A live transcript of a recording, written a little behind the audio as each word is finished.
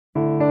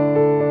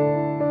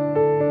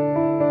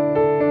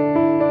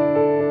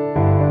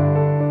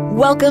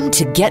Welcome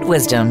to Get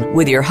Wisdom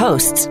with your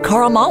hosts,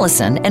 Carl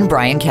Mollison and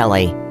Brian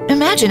Kelly.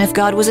 Imagine if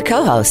God was a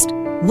co-host.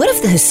 What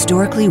if the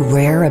historically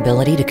rare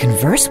ability to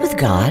converse with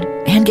God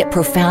and get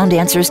profound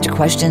answers to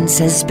questions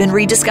has been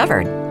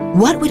rediscovered?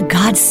 What would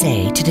God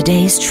say to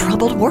today's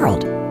troubled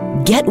world?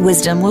 Get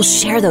Wisdom will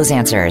share those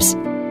answers.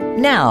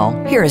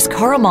 Now, here is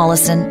Carl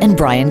Mollison and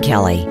Brian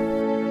Kelly.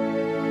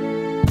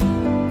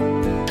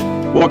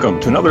 Welcome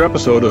to another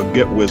episode of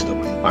Get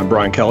Wisdom. I'm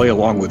Brian Kelly,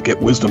 along with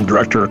Get Wisdom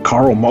Director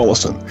Carl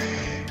Mollison.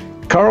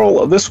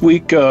 Carl, this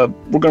week we're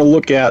going to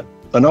look at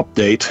an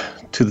update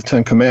to the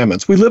Ten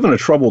Commandments. We live in a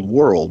troubled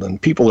world,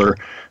 and people are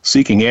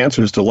seeking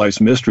answers to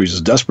life's mysteries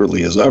as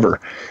desperately as ever.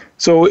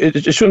 So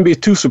it shouldn't be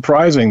too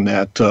surprising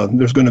that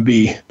there's going to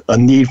be a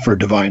need for a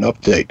divine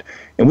update.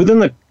 And within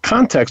the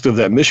context of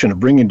that mission of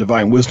bringing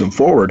divine wisdom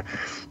forward,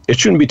 it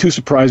shouldn't be too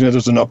surprising that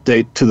there's an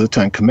update to the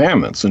Ten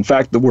Commandments. In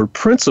fact, the word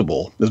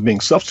principle is being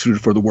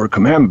substituted for the word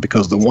commandment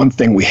because the one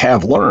thing we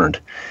have learned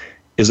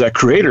is that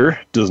Creator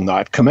does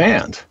not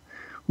command.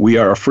 We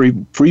are free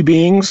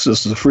beings.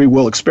 This is a free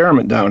will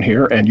experiment down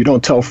here, and you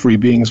don't tell free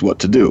beings what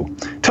to do.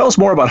 Tell us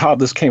more about how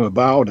this came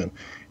about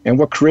and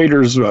what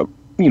Creator's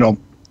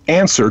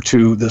answer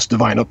to this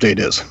divine update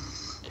is.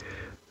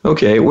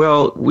 Okay,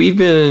 well, we've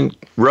been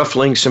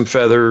ruffling some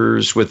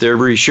feathers with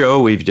every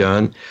show we've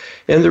done,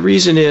 and the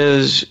reason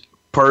is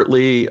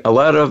partly a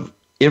lot of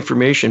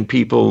information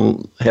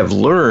people have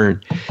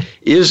learned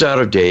is out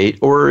of date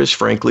or is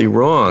frankly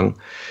wrong.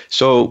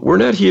 So we're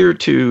not here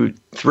to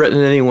threaten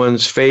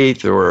anyone's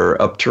faith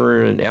or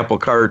upturn apple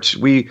carts.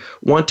 We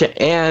want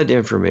to add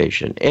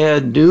information,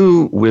 add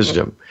new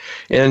wisdom.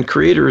 And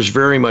Creator is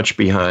very much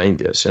behind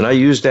this. And I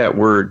use that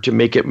word to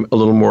make it a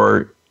little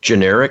more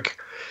generic,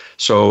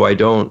 so I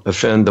don't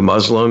offend the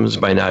Muslims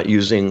by not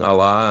using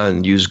Allah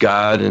and use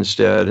God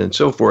instead and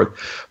so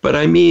forth. But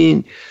I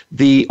mean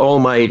the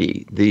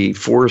Almighty, the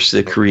force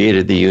that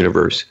created the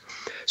universe.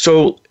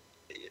 So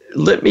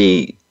let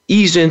me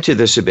ease into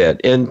this a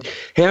bit and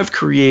have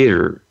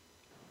Creator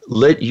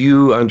let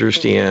you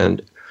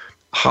understand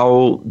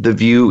how the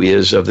view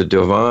is of the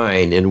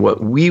divine and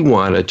what we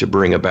wanted to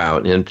bring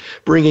about and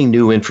bringing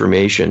new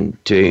information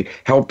to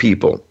help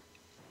people.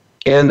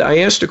 And I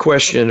asked a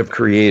question of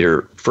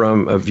Creator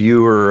from a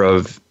viewer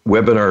of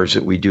webinars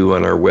that we do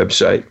on our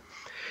website.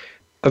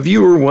 A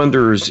viewer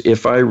wonders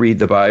if I read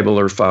the Bible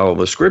or follow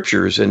the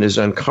scriptures and is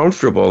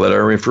uncomfortable that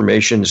our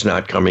information is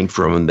not coming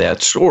from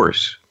that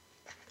source.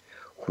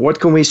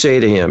 What can we say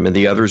to him and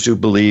the others who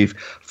believe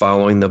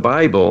following the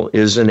Bible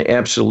is an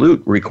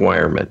absolute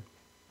requirement?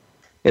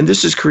 And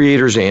this is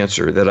Creator's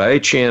answer that I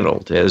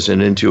channeled as an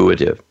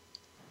intuitive,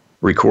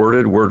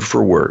 recorded word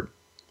for word.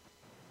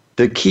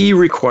 The key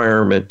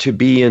requirement to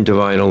be in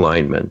divine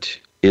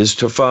alignment is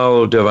to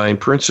follow divine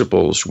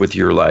principles with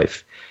your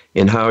life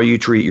and how you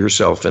treat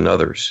yourself and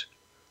others.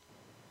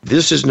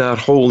 This is not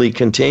wholly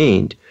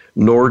contained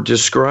nor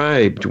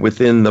described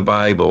within the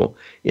Bible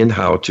in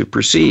how to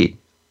proceed.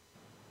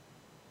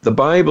 The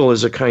Bible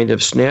is a kind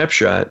of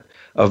snapshot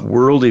of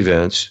world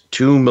events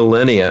 2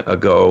 millennia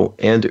ago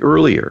and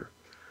earlier,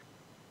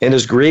 and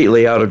is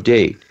greatly out of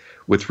date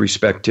with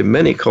respect to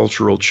many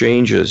cultural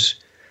changes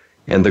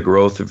and the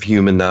growth of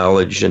human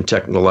knowledge and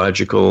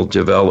technological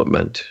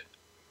development.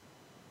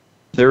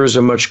 There is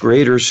a much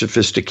greater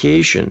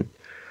sophistication,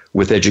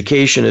 with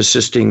education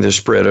assisting the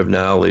spread of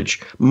knowledge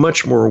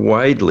much more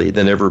widely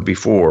than ever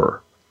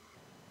before.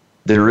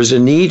 There is a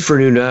need for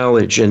new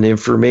knowledge and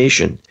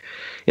information,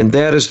 and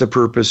that is the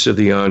purpose of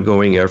the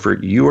ongoing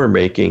effort you are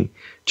making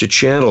to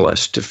channel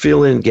us to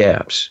fill in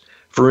gaps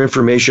for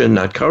information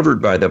not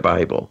covered by the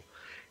Bible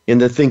in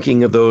the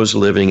thinking of those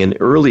living in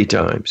early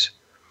times.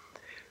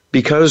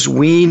 Because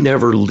we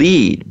never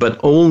lead, but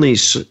only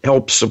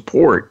help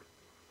support,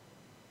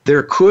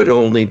 there could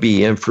only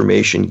be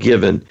information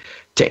given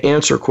to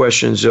answer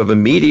questions of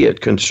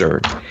immediate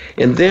concern,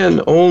 and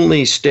then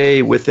only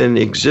stay within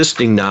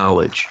existing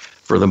knowledge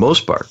for the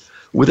most part,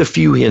 with a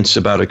few hints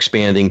about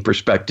expanding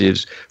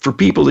perspectives for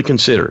people to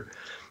consider.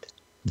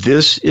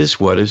 This is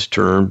what is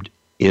termed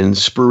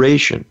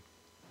inspiration.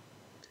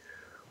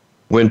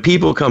 When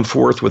people come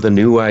forth with a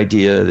new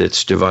idea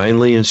that's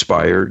divinely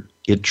inspired,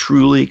 it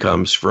truly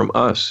comes from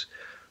us,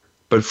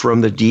 but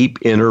from the deep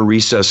inner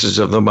recesses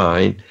of the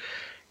mind,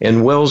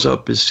 and wells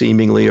up as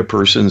seemingly a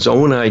person's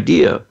own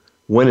idea,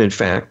 when in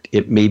fact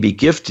it may be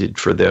gifted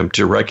for them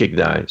to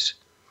recognize.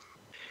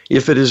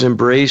 If it is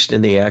embraced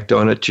and they act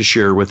on it to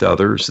share with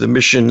others, the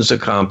mission is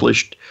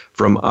accomplished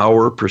from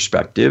our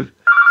perspective,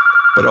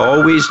 but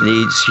always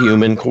needs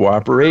human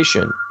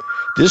cooperation.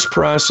 This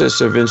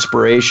process of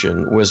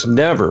inspiration was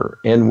never,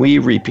 and we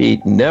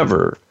repeat,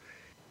 never,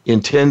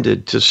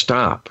 intended to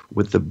stop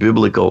with the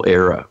biblical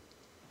era.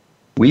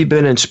 We've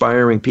been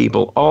inspiring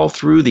people all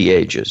through the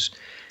ages,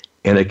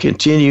 and it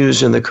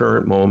continues in the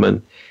current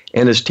moment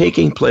and is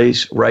taking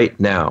place right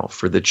now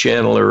for the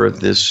channeler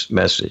of this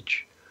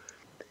message.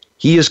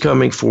 He is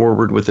coming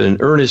forward with an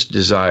earnest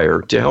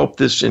desire to help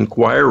this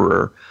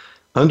inquirer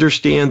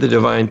understand the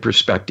divine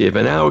perspective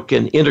and how it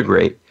can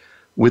integrate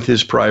with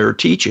his prior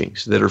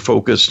teachings that are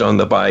focused on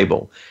the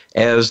Bible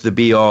as the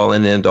be-all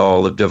and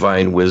end-all of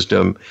divine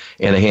wisdom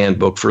and a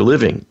handbook for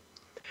living.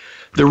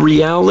 The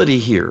reality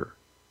here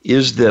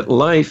is that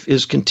life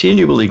is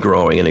continually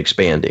growing and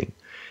expanding,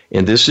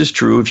 and this is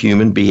true of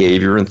human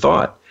behavior and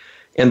thought,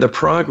 and the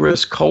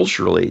progress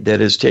culturally that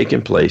has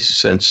taken place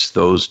since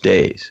those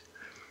days.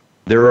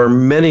 There are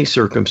many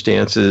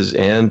circumstances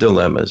and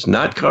dilemmas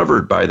not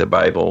covered by the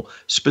Bible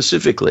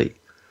specifically,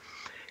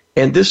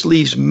 and this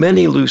leaves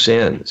many loose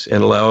ends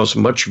and allows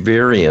much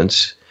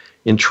variance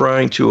in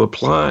trying to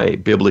apply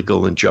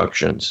biblical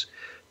injunctions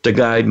to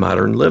guide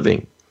modern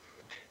living.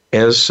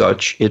 As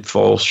such, it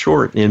falls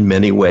short in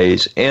many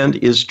ways and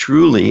is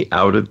truly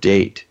out of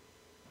date.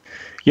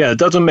 Yeah, it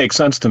doesn't make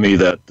sense to me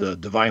that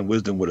divine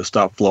wisdom would have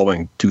stopped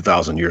flowing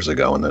 2,000 years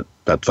ago, and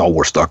that's all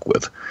we're stuck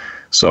with.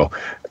 So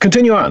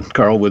continue on,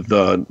 Carl, with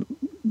the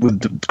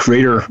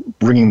Creator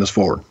bringing this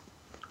forward.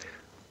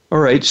 All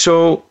right,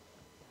 so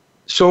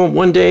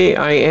one day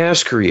I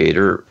asked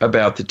Creator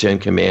about the Ten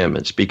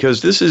Commandments,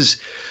 because this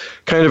is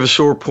kind of a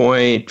sore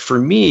point for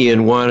me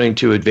in wanting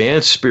to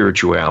advance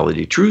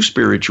spirituality, true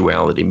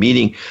spirituality,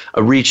 meaning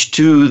a reach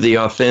to the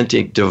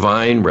authentic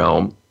divine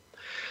realm,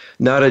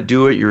 not a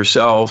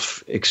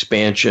do-it-yourself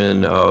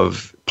expansion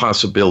of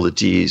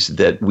possibilities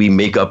that we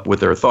make up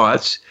with our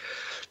thoughts,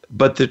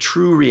 but the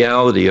true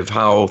reality of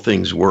how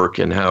things work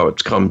and how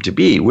it's come to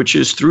be, which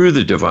is through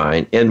the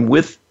divine and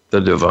with the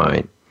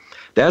divine.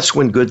 That's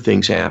when good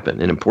things happen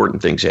and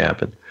important things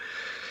happen.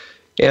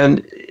 And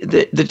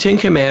the Ten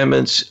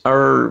Commandments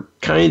are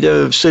kind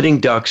of sitting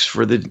ducks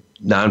for the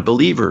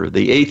non-believer,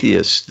 the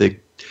atheists, the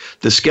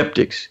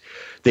skeptics.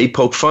 They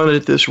poke fun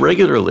at this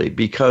regularly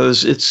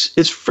because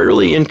it's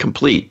fairly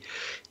incomplete,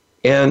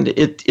 and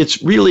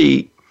it's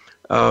really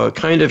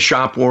kind of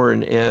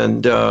shop-worn,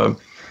 and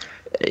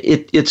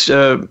it is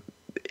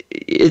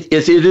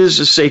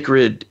a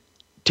sacred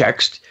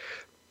text,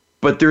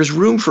 but there's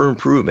room for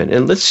improvement.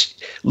 And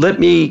let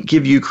me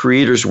give you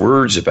Creator's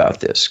words about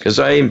this, because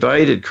I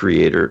invited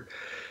Creator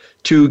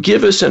to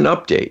give us an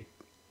update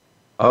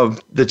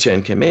of the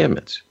Ten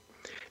Commandments.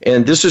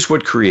 And this is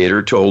what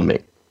Creator told me.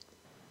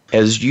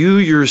 As you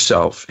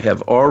yourself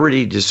have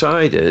already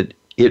decided,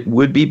 it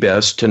would be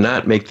best to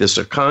not make this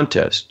a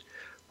contest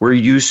where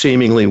you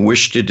seemingly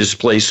wish to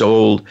displace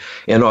old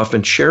and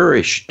often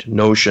cherished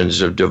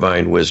notions of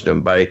divine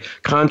wisdom by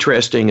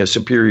contrasting a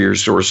superior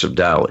source of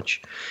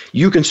knowledge.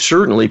 You can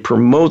certainly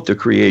promote the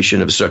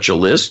creation of such a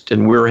list,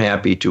 and we're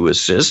happy to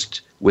assist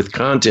with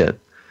content.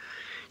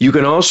 You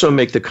can also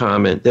make the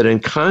comment that in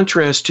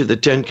contrast to the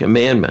Ten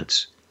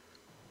Commandments,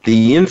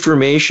 the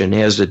information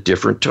has a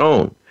different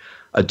tone,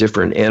 a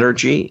different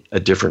energy, a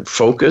different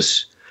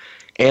focus,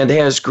 and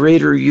has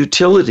greater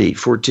utility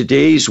for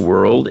today's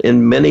world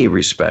in many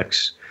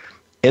respects,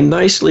 and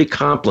nicely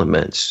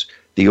complements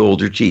the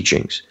older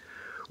teachings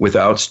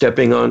without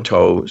stepping on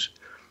toes,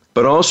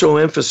 but also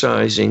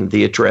emphasizing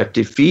the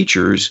attractive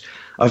features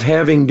of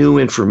having new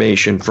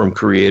information from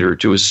Creator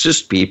to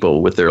assist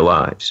people with their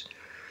lives.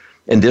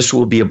 And this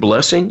will be a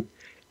blessing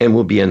and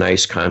will be a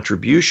nice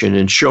contribution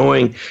in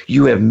showing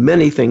you have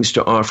many things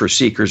to offer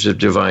seekers of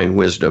divine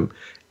wisdom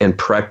and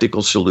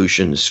practical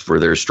solutions for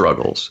their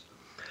struggles.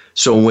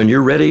 So when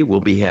you're ready,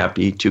 we'll be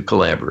happy to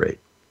collaborate.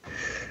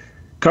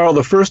 Carl,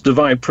 the first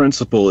divine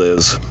principle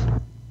is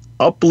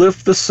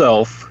uplift the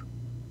self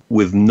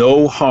with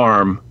no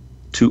harm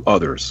to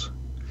others.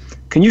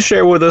 Can you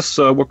share with us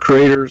what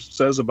Creator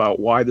says about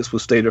why this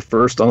was stated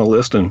first on the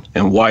list and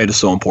why it is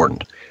so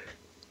important?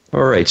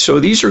 All right, so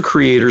these are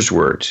Creator's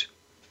words.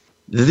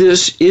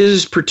 This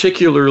is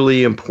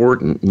particularly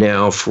important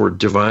now for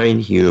divine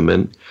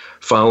human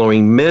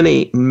following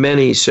many,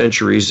 many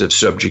centuries of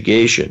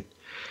subjugation,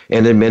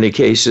 and in many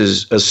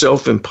cases, a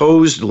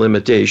self-imposed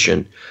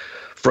limitation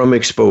from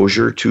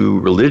exposure to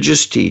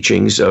religious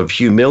teachings of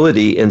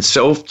humility and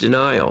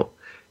self-denial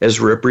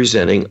as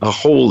representing a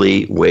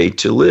holy way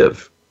to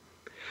live.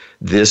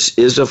 This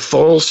is a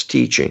false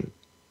teaching,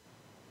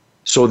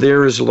 so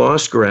there is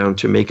lost ground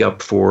to make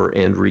up for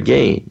and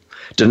regain.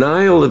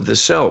 Denial of the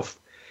self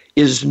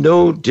is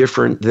no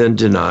different than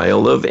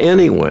denial of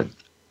anyone.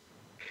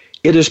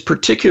 It is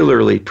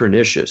particularly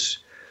pernicious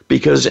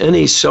because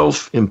any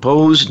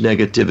self-imposed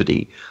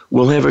negativity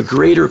will have a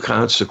greater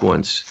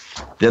consequence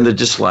than the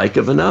dislike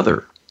of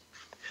another.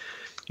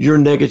 Your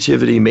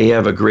negativity may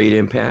have a great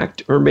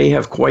impact or may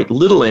have quite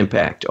little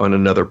impact on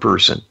another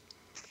person,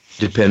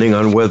 depending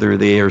on whether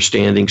they are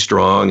standing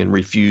strong and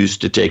refuse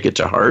to take it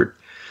to heart.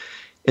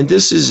 And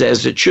this is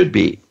as it should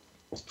be,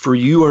 for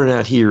you are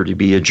not here to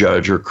be a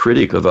judge or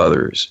critic of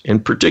others,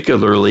 and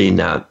particularly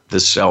not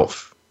the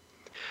self.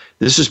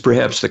 This is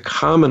perhaps the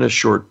commonest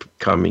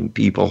shortcoming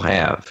people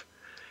have,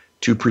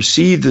 to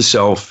perceive the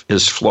self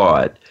as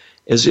flawed,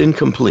 as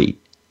incomplete,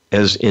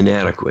 as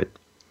inadequate,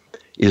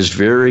 is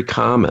very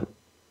common.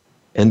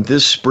 And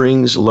this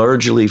springs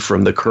largely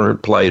from the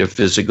current plight of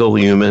physical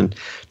human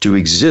to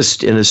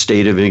exist in a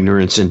state of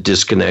ignorance and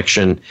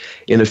disconnection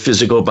in a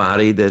physical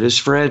body that is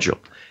fragile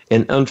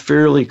and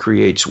unfairly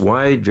creates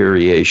wide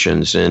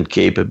variations in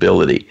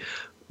capability,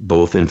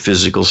 both in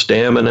physical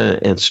stamina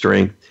and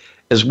strength,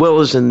 as well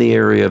as in the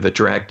area of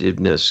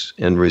attractiveness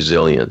and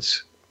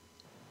resilience.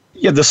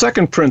 Yeah, the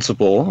second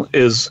principle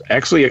is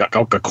actually a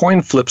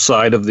coin flip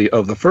side of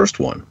the first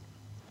one.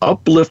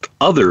 Uplift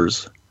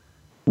others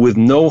with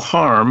no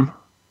harm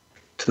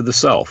to the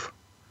self.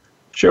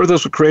 Share with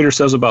us what Creator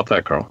says about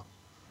that, Carl.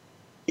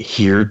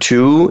 Here,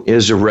 too,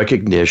 is a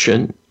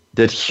recognition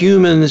that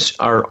humans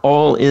are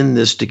all in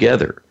this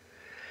together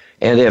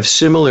and have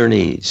similar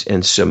needs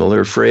and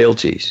similar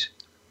frailties.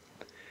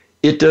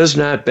 It does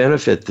not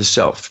benefit the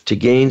self to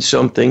gain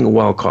something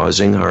while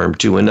causing harm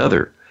to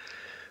another,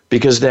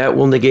 because that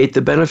will negate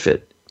the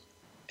benefit,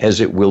 as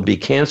it will be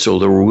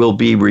canceled or will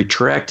be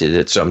retracted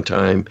at some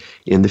time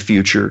in the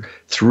future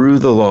through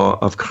the law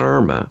of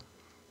karma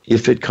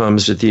if it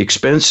comes at the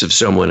expense of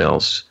someone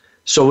else.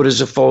 So it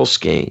is a false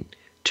gain,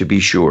 to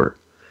be sure.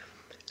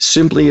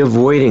 Simply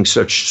avoiding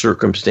such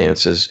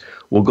circumstances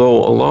will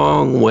go a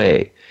long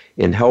way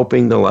in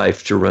helping the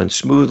life to run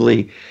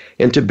smoothly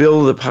and to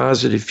build a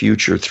positive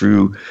future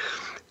through,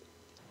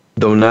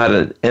 though not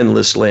an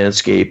endless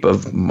landscape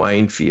of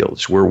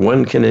minefields where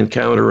one can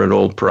encounter an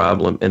old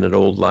problem and an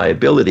old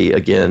liability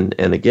again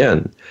and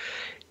again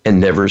and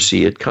never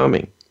see it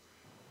coming.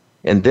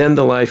 And then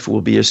the life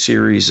will be a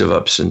series of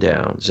ups and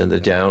downs, and the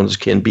downs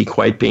can be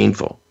quite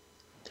painful.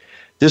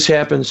 This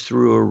happens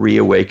through a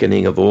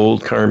reawakening of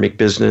old karmic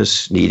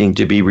business needing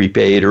to be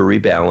repaid or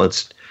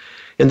rebalanced,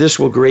 and this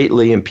will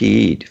greatly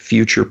impede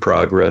future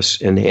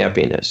progress and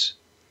happiness.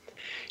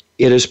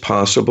 It is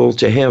possible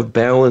to have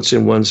balance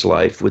in one's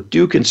life with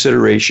due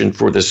consideration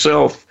for the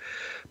self,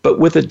 but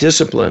with a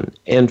discipline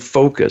and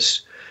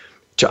focus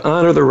to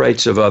honor the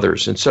rights of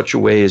others in such a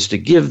way as to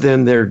give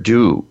them their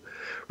due,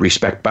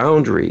 respect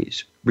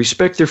boundaries,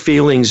 respect their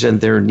feelings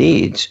and their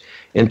needs,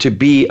 and to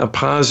be a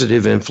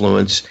positive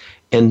influence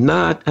and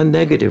not a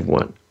negative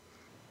one.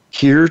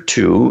 Here,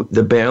 too,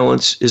 the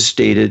balance is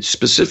stated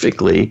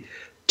specifically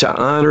to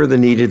honor the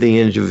need of the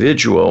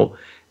individual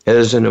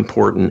as an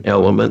important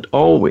element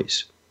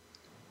always.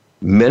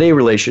 Many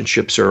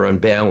relationships are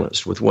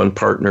unbalanced, with one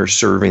partner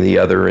serving the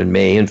other and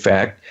may, in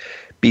fact,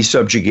 be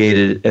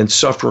subjugated and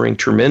suffering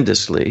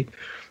tremendously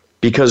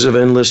because of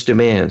endless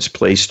demands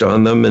placed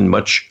on them and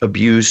much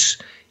abuse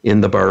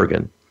in the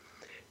bargain.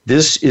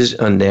 This is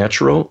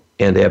unnatural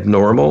and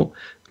abnormal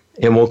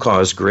and will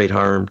cause great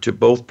harm to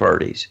both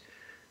parties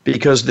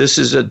because this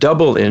is a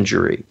double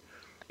injury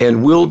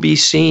and will be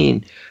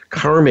seen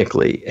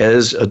karmically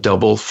as a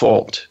double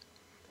fault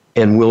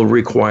and will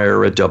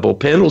require a double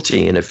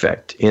penalty, in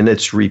effect, in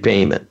its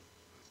repayment.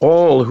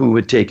 All who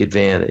would take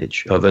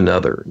advantage of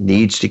another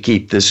needs to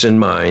keep this in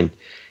mind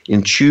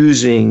in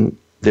choosing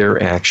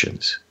their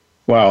actions.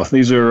 Wow,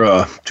 these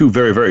are two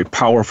very, very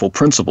powerful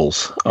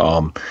principles.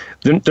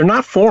 They're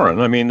not foreign.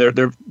 I mean,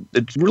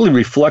 it really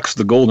reflects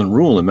the golden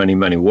rule in many,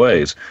 many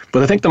ways.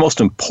 But I think the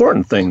most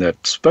important thing, that,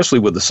 especially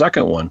with the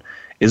second one,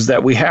 is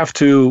that we have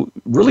to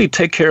really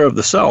take care of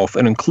the self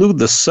and include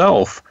the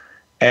self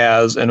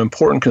as an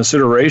important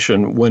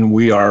consideration when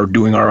we are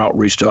doing our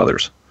outreach to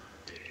others.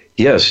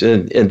 Yes,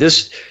 and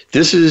this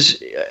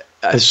is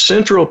a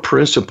central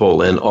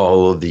principle in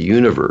all of the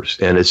universe,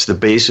 and it's the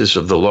basis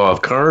of the law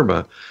of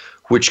karma,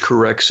 which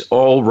corrects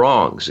all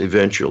wrongs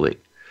eventually,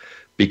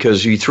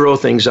 because you throw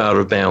things out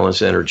of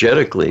balance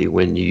energetically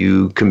when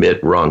you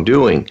commit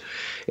wrongdoing,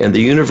 and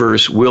the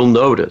universe will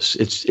notice.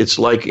 It's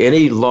like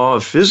any law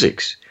of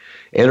physics.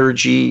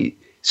 Energy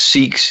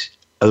seeks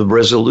a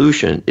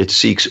resolution. It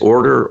seeks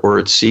order or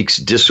it seeks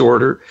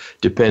disorder,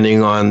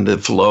 depending on the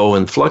flow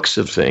and flux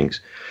of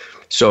things.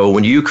 So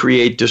when you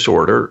create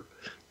disorder,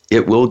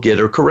 it will get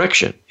a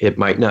correction. It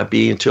might not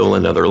be until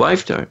another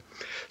lifetime.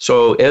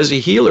 So as a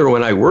healer,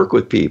 when I work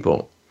with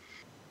people,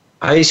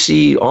 I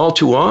see all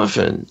too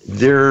often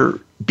they're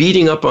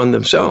beating up on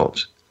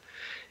themselves.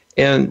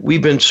 And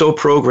we've been so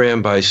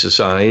programmed by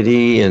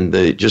society and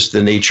just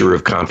the nature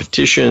of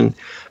competition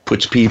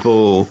puts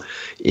people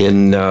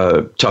in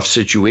tough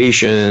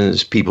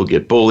situations. People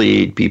get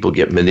bullied. People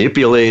get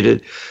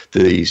manipulated.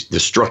 The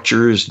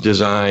structures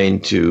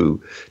designed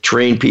to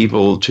train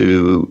people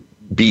to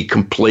be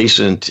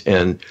complacent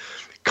and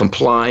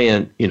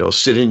compliant,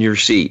 sit in your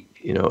seat,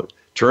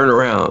 turn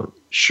around,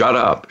 shut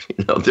up.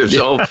 There's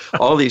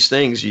all these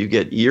things you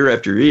get year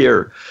after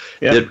year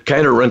that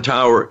kind of run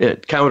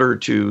counter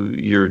to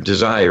your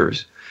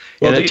desires,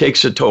 and it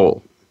takes a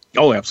toll.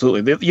 Oh,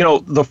 absolutely.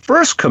 The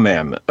first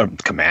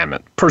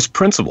commandment, first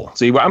principle.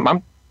 See,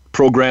 I'm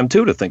programmed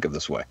too to think of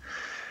this way.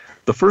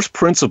 The first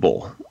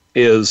principle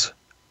is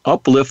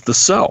uplift the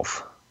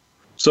self.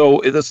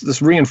 So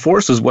this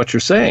reinforces what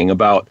you're saying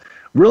about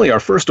really our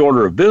first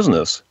order of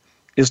business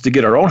is to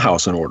get our own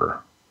house in order.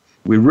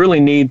 We really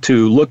need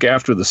to look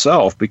after the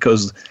self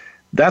because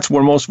that's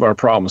where most of our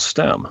problems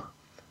stem.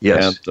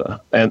 Yes.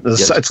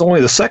 It's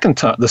only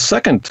the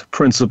second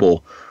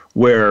principle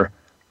where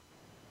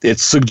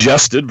it's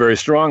suggested very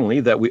strongly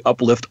that we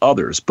uplift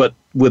others, but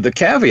with the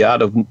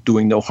caveat of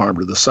doing no harm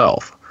to the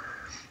self.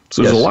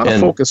 So there's a lot of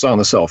focus on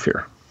the self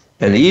here.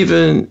 And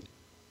even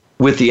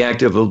with the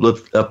act of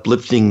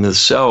uplifting the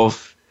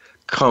self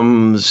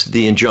comes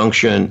the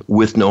injunction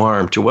with no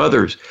harm to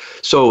others.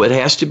 So it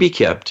has to be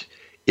kept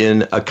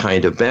in a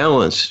kind of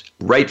balance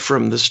right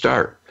from the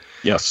start.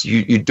 Yes.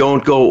 You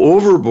don't go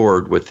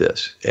overboard with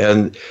this.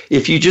 And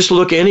if you just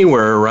look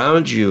anywhere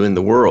around you in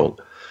the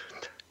world,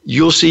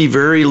 you'll see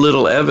very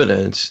little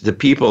evidence that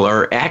people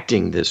are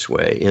acting this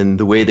way in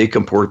the way they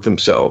comport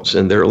themselves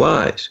in their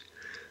lives.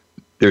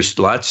 There's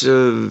lots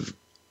of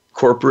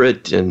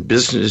corporate and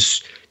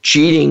business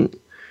cheating,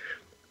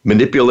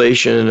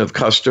 manipulation of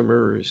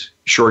customers,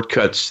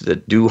 shortcuts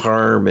that do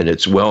harm, and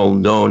it's well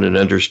known and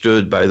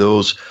understood by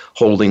those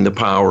holding the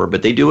power,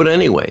 but they do it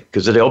anyway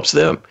because it helps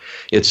them.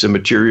 It's a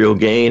material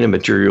gain, a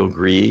material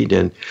greed,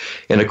 and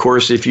of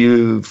course, if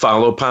you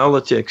follow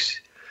politics,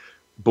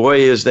 boy,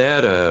 is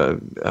that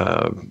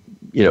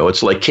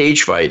it's like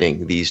cage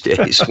fighting these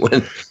days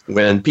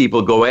when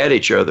people go at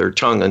each other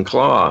tongue and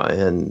claw,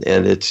 and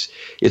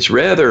it's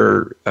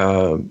rather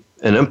an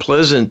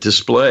unpleasant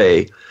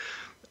display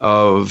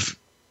of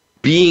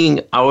being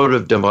out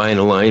of divine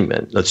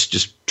alignment. Let's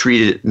just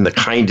treat it in the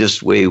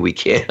kindest way we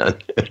can,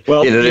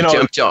 well, in an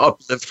attempt to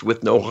uplift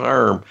with no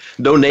harm,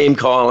 no name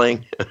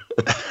calling.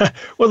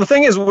 Well, the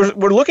thing is,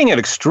 we're looking at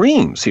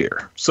extremes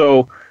here.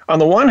 So on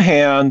the one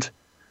hand,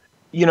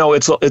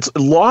 it's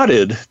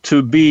lauded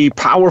to be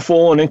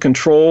powerful and in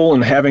control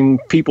and having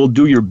people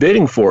do your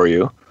bidding for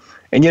you.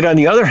 And yet on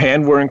the other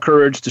hand, we're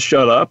encouraged to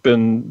shut up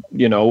and,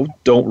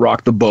 don't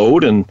rock the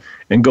boat and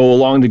go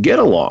along to get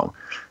along.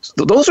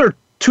 So those are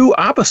two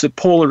opposite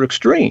polar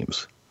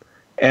extremes.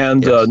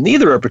 And yes.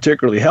 Neither are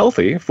particularly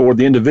healthy for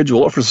the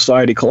individual or for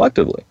society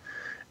collectively.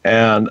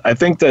 And I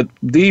think that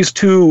these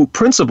two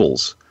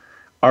principles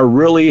are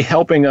really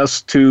helping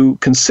us to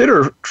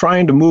consider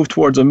trying to move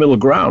towards a middle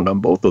ground on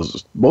both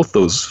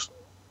those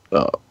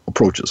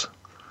approaches.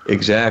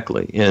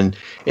 Exactly. And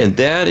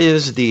that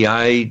is the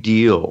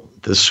ideal,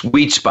 the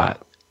sweet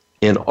spot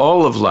in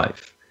all of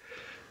life,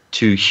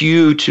 to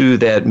hew to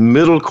that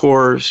middle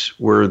course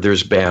where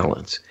there's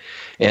balance.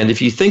 And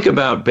if you think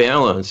about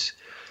balance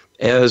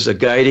as a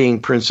guiding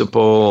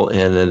principle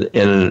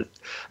and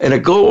a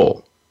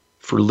goal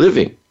for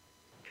living,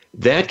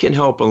 that can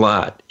help a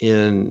lot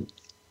in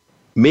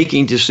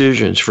making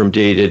decisions from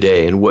day to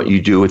day and what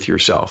you do with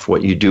yourself,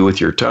 what you do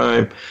with your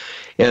time,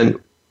 and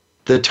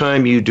the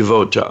time you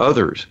devote to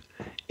others,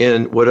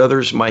 and what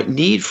others might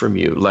need from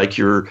you, like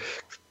your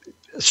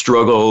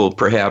struggle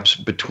perhaps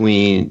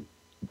between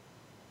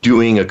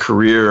doing a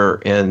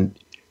career and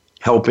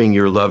helping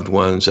your loved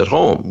ones at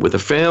home with a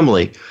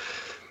family.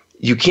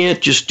 You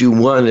can't just do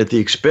one at the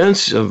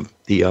expense of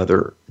the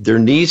other. There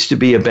needs to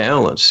be a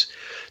balance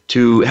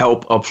to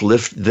help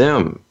uplift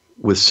them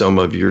with some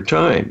of your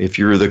time if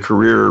you're the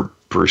career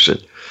person.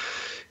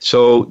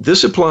 So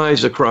this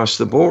applies across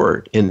the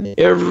board in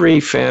every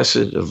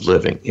facet of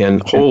living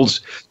and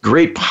holds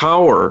great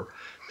power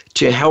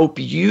to help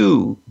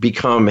you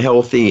become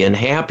healthy and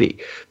happy,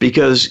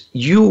 because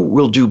you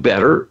will do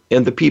better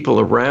and the people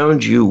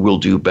around you will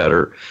do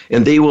better,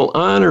 and they will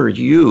honor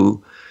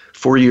you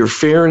for your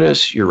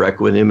fairness, your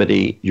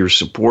equanimity, your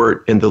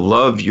support, and the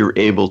love you're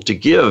able to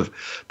give,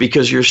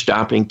 because you're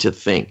stopping to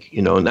think,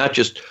 not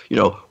just,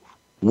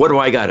 what do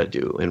I got to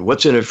do and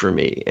what's in it for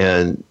me,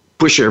 and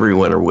push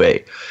everyone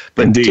away.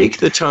 But Indeed. Take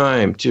the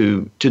time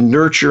to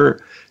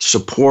nurture,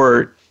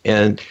 support,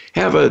 and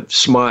have a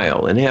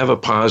smile and have a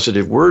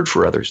positive word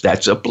for others.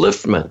 That's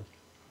upliftment.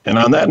 And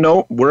on that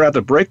note, we're at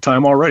the break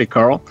time already,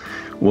 Carl.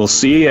 We'll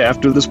see you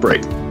after this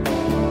break.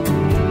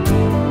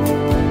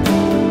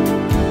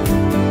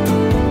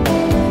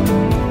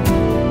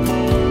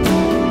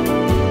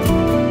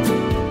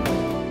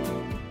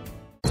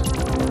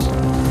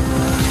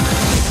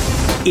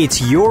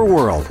 It's your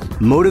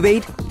world.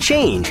 Motivate,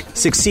 change,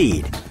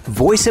 succeed.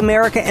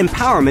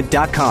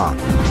 VoiceAmericaEmpowerment.com.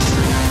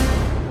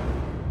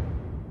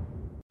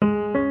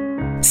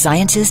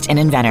 Scientist and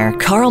inventor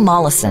Carl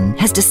Mollison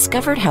has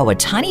discovered how a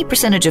tiny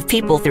percentage of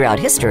people throughout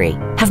history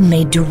have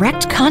made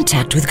direct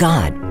contact with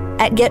God.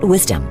 At Get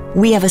Wisdom,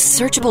 we have a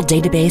searchable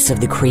database of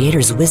the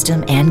Creator's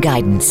wisdom and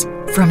guidance.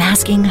 From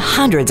asking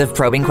hundreds of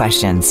probing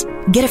questions,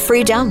 get a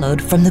free download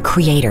from the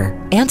Creator,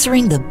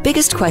 answering the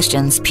biggest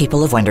questions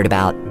people have wondered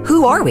about.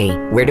 Who are we?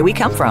 Where do we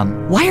come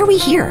from? Why are we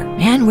here?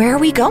 And where are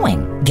we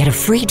going? Get a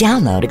free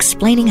download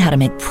explaining how to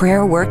make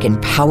prayer work in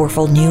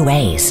powerful new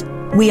ways.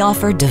 We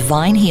offer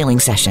divine healing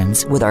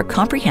sessions with our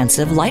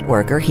comprehensive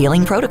Lightworker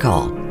healing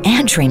protocol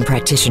and train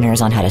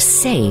practitioners on how to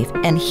save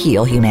and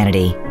heal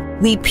humanity.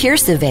 We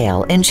pierce the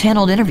veil in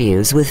channeled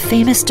interviews with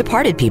famous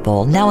departed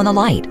people now in the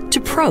light to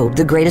probe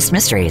the greatest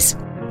mysteries.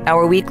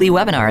 Our weekly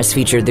webinars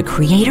feature the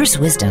Creator's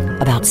wisdom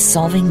about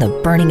solving the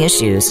burning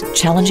issues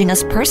challenging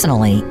us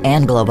personally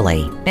and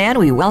globally. And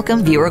we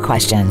welcome viewer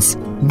questions.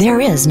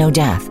 There is no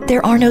death.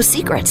 There are no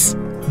secrets.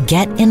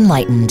 Get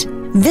enlightened.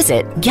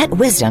 Visit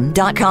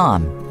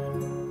getwisdom.com.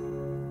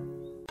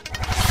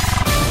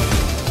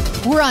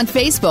 We're on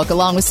Facebook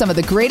along with some of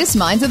the greatest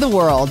minds of the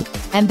world,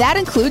 and that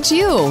includes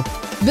you.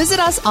 Visit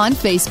us on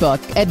Facebook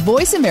at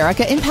Voice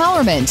America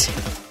Empowerment.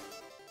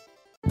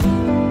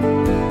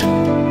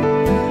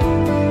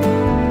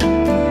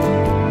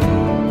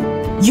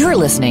 You're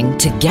listening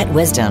to Get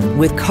Wisdom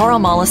with Carl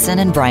Mollison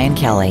and Brian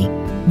Kelly.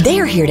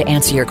 They are here to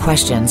answer your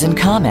questions and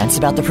comments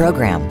about the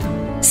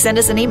program. Send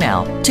us an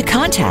email to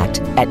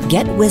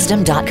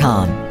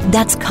contact@getwisdom.com.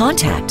 That's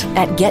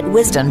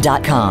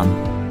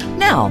contact@getwisdom.com.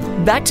 Now,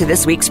 back to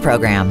this week's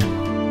program.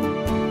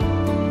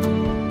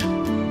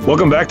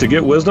 Welcome back to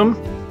Get Wisdom.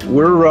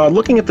 We're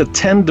looking at the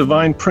 10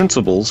 divine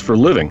principles for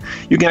living.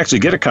 You can actually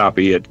get a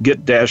copy at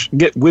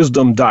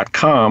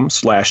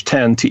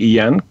getwisdom.com/10,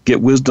 TEN,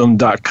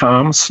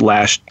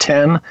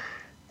 getwisdom.com/10,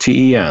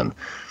 TEN.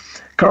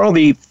 Carl,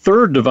 the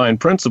third divine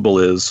principle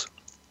is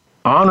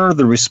honor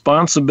the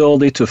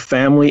responsibility to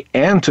family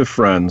and to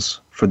friends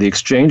for the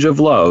exchange of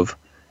love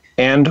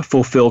and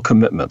fulfill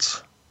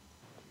commitments.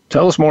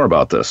 Tell us more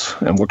about this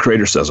and what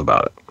Creator says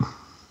about it.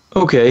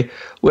 Okay.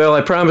 Well,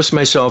 I promised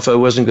myself I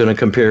wasn't going to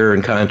compare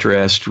and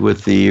contrast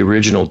with the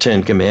original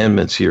 10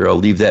 Commandments here. I'll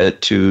leave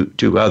that to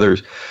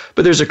others.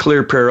 But there's a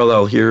clear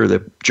parallel here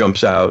that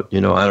jumps out,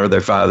 honor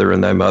thy father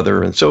and thy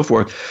mother and so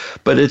forth.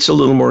 But it's a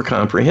little more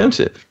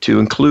comprehensive to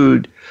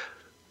include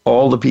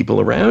all the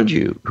people around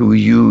you who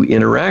you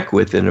interact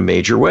with in a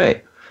major way.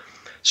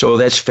 So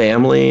that's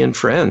family and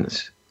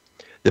friends.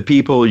 The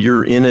people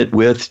you're in it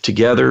with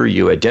together,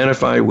 you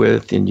identify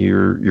with, and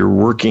you're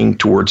working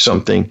towards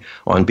something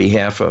on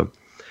behalf of.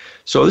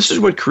 So this is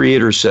what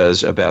Creator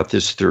says about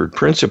this third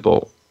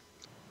principle.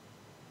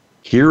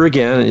 Here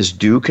again is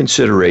due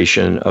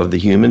consideration of the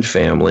human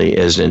family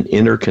as an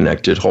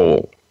interconnected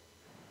whole.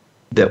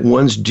 That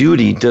one's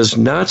duty does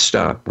not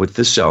stop with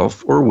the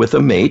self or with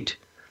a mate,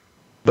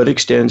 but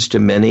extends to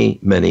many,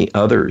 many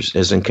others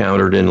as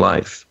encountered in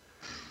life,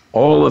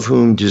 all of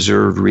whom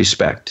deserve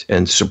respect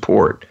and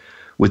support,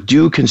 with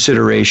due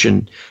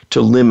consideration to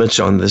limits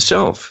on the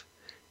self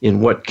in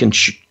what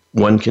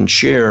one can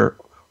share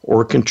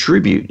or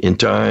contribute in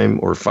time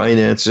or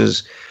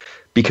finances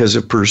because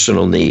of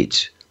personal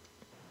needs.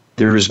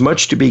 There is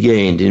much to be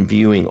gained in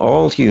viewing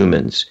all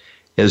humans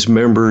as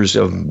members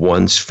of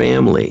one's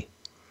family.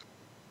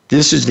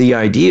 This is the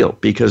ideal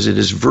because it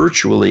is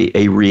virtually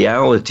a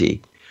reality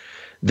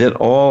that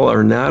all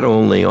are not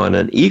only on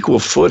an equal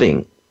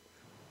footing,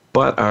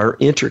 but are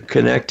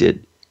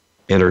interconnected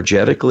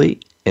energetically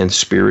and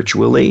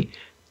spiritually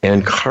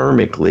and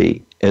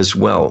karmically as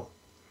well.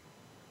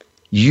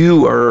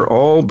 You are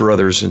all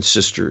brothers and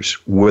sisters,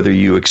 whether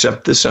you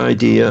accept this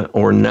idea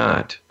or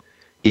not.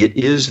 It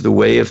is the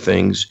way of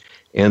things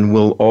and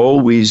will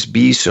always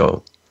be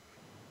so.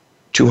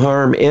 To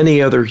harm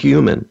any other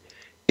human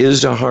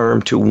is a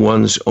harm to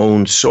one's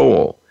own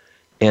soul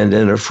and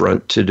an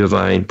affront to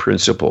divine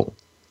principle.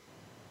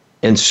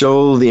 And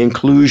so the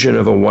inclusion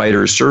of a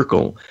wider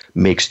circle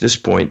makes this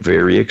point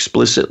very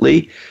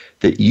explicitly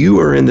that you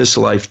are in this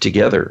life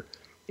together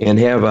and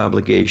have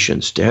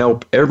obligations to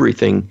help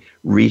everything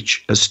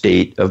reach a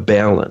state of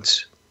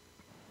balance.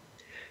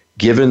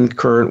 Given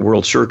current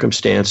world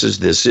circumstances,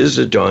 this is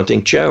a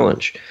daunting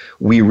challenge.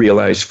 We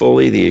realize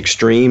fully the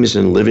extremes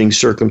in living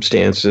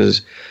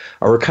circumstances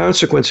are a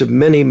consequence of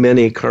many,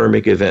 many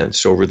karmic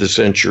events over the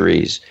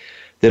centuries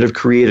that have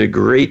created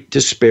great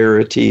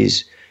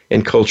disparities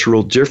and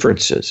cultural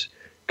differences,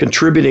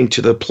 contributing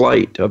to the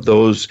plight of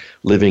those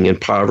living in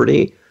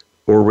poverty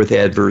or with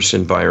adverse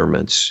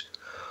environments,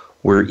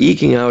 where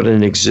eking out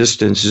an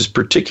existence is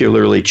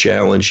particularly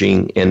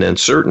challenging and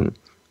uncertain.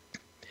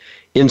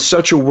 In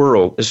such a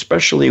world,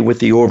 especially with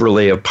the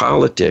overlay of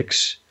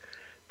politics,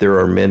 there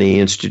are many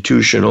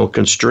institutional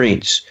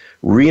constraints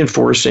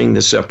reinforcing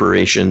the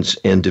separations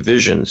and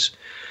divisions.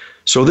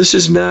 So this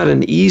is not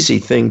an easy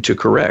thing to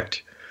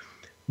correct,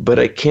 but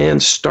it can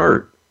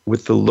start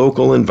with the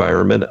local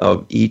environment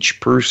of each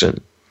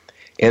person.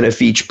 And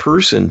if each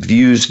person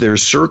views their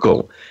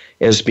circle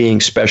as being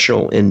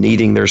special and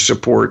needing their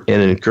support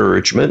and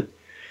encouragement,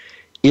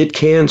 it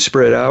can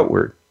spread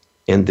outward,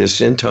 and this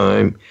in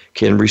time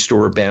can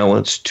restore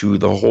balance to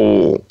the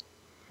whole.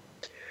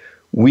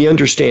 We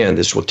understand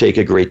this will take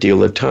a great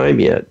deal of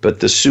time yet, but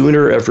the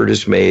sooner effort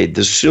is made,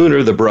 the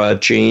sooner the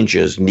broad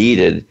changes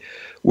needed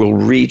will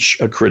reach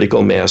a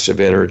critical mass of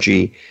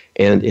energy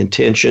and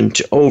intention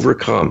to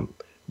overcome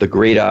the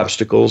great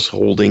obstacles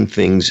holding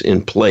things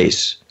in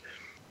place.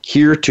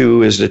 Here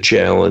too is a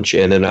challenge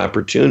and an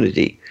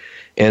opportunity,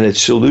 and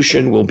its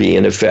solution will be,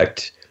 in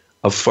effect,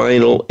 a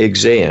final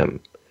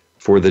exam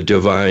for the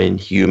divine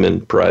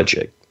human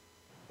project.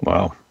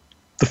 Wow.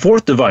 The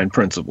fourth divine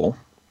principle,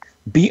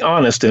 be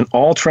honest in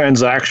all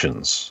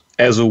transactions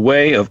as a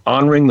way of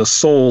honoring the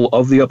soul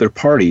of the other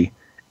party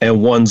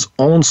and one's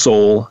own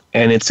soul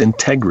and its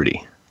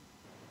integrity.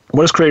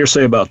 What does Creator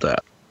say about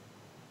that?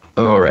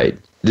 All right.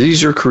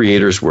 These are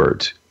Creator's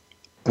words.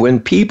 When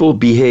people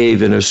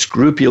behave in a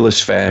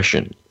scrupulous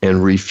fashion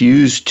and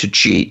refuse to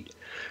cheat,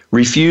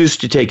 refuse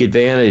to take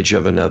advantage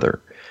of another,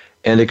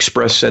 and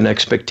express an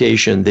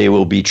expectation they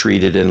will be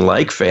treated in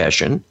like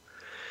fashion,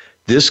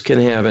 this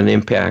can have an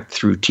impact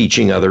through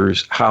teaching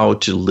others how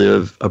to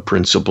live a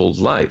principled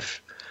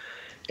life,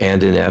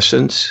 and in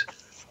essence,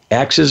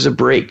 acts as a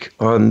brake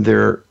on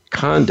their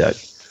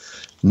conduct,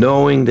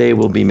 knowing they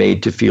will be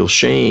made to feel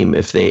shame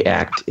if they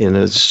act in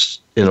a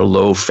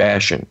low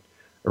fashion,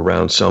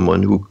 around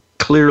someone who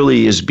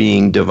clearly is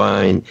being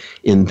divine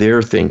in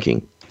their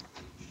thinking.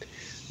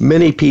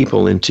 Many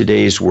people in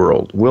today's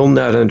world will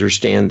not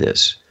understand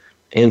this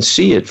and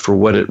see it for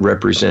what it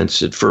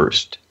represents at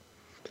first.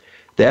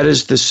 That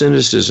is the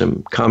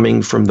cynicism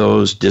coming from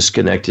those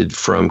disconnected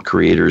from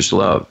Creator's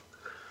love,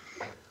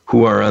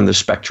 who are on the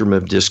spectrum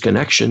of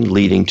disconnection,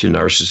 leading to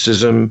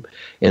narcissism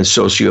and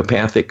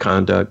sociopathic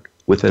conduct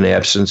with an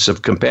absence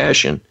of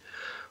compassion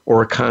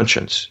or a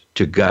conscience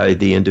to guide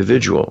the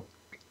individual.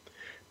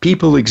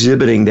 People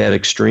exhibiting that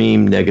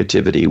extreme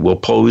negativity will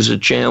pose a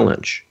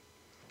challenge,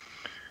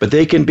 but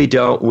they can be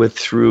dealt with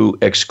through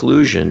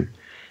exclusion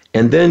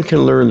and then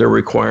can learn the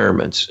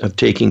requirements of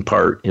taking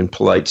part in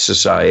polite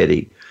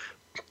society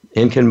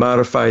and can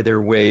modify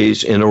their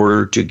ways in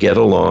order to get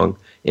along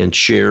and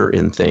share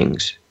in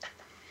things.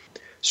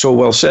 So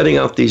while setting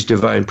out these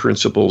divine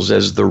principles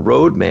as the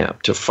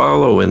roadmap to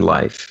follow in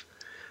life,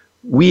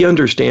 we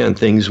understand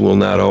things will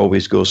not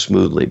always go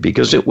smoothly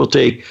because it will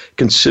take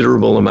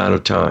considerable amount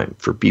of time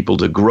for people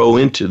to grow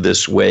into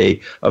this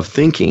way of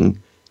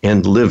thinking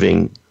and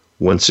living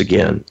once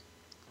again.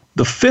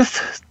 The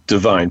fifth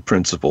divine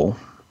principle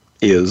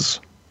is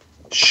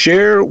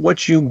share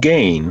what you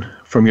gain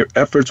from your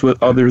efforts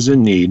with others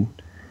in need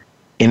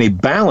in a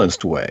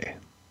balanced way,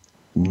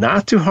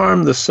 not to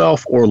harm the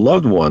self or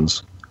loved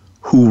ones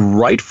who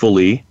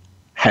rightfully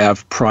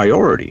have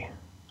priority.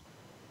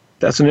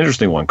 That's an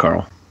interesting one,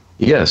 Carl.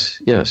 Yes.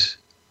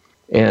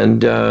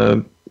 And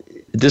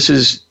this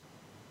is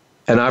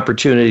an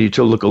opportunity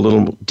to look a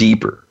little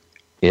deeper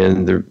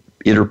in the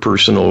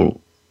interpersonal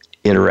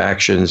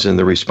interactions and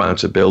the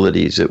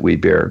responsibilities that we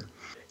bear.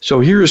 So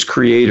here's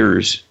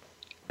Creator's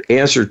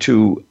answer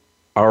to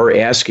our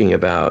asking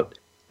about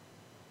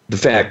the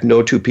fact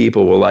no two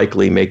people will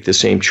likely make the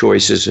same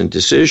choices and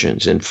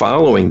decisions in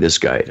following this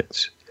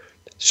guidance.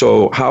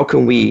 So how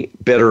can we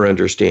better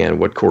understand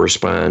what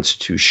corresponds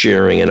to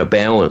sharing in a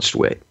balanced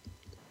way?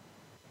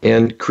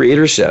 And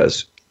Creator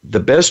says, the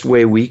best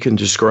way we can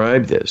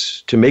describe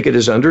this, to make it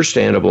as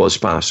understandable as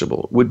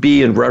possible, would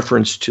be in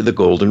reference to the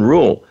golden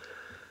rule.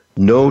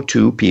 No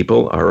two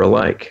people are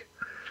alike.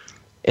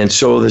 And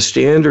so the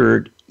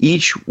standard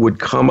each would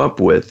come up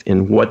with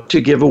in what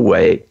to give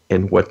away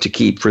and what to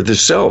keep for the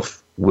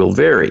self will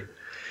vary.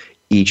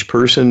 Each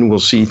person will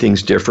see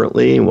things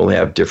differently and will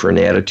have different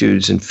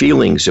attitudes and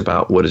feelings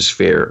about what is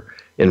fair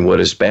and what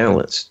is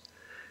balanced.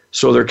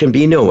 So there can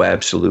be no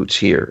absolutes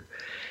here.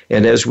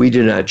 And as we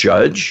do not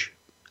judge,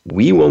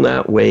 we will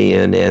not weigh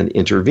in and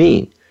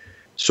intervene.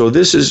 So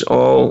this is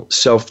all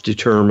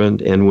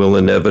self-determined and will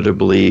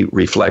inevitably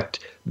reflect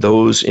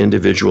those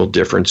individual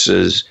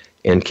differences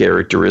and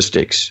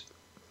characteristics.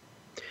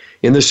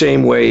 In the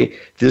same way,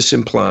 this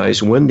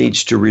implies one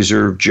needs to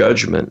reserve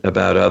judgment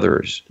about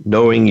others,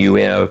 knowing you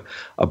have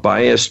a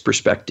biased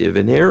perspective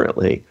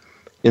inherently,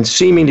 and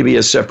seeming to be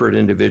a separate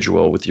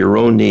individual with your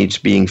own needs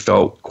being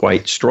felt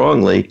quite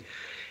strongly,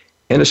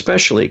 and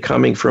especially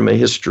coming from a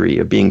history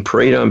of being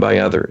preyed on by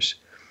others.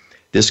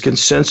 This can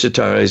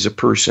sensitize a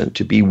person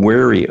to be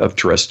wary of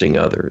trusting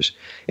others,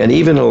 and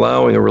even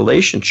allowing a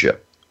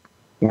relationship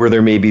where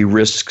there may be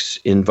risks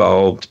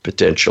involved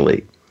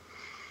potentially.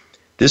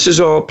 This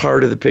is all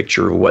part of the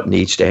picture of what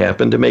needs to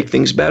happen to make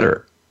things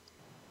better.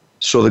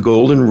 So the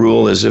golden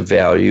rule is of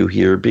value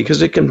here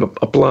because it can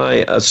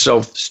apply a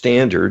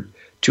self-standard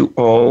to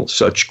all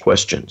such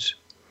questions.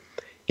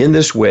 In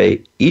this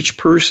way, each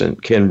person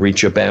can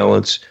reach a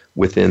balance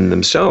within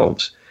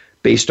themselves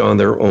based on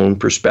their own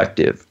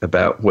perspective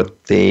about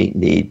what they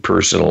need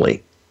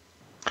personally.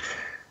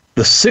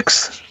 The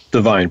sixth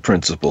divine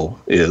principle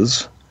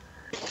is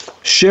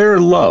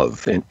share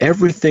love in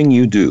everything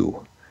you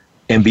do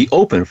and be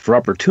open for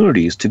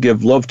opportunities to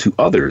give love to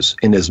others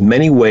in as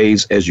many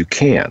ways as you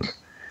can,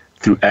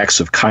 through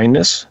acts of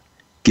kindness,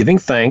 giving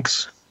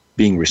thanks,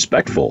 being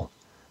respectful,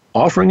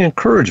 offering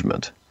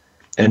encouragement,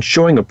 and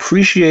showing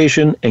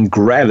appreciation and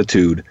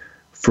gratitude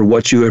for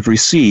what you have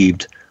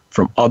received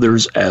from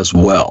others as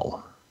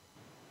well.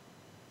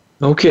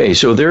 Okay,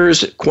 so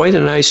there's quite a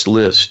nice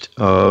list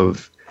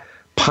of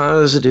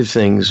positive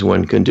things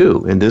one can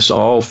do, and this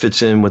all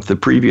fits in with the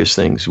previous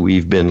things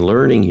we've been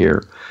learning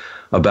here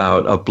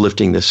about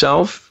uplifting the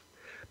self,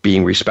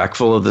 being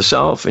respectful of the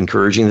self,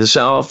 encouraging the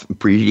self,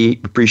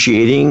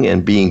 appreciating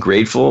and being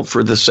grateful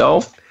for the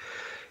self,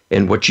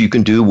 and what you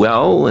can do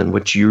well and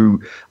what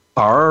you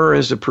are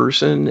as a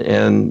person,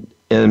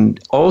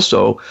 and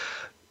also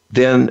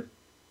then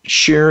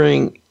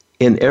sharing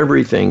in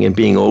everything and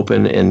being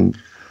open and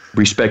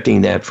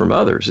respecting that from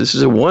others. This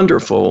is a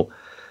wonderful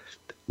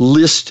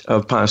list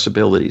of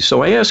possibilities.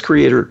 So I asked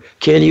Creator,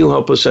 can you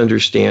help us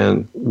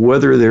understand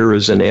whether there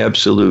is an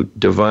absolute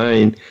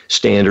divine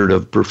standard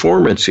of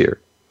performance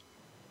here,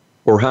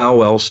 or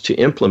how else to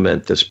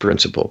implement this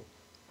principle?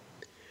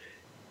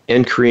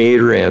 And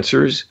Creator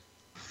answers,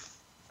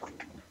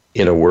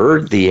 in a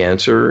word, the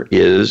answer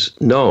is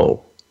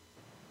no.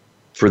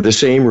 For the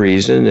same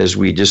reason as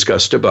we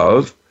discussed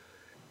above,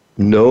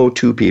 no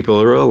two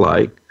people are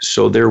alike,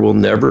 so there will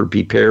never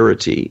be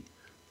parity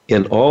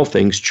in all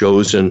things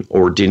chosen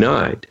or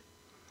denied.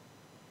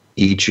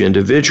 Each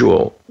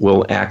individual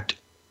will act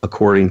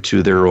according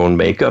to their own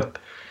makeup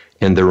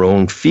and their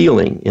own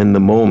feeling in the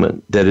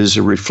moment that is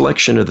a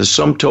reflection of the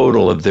sum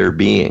total of their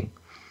being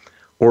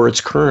or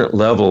its current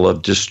level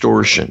of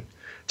distortion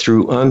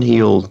through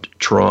unhealed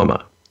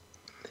trauma.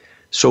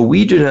 So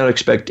we do not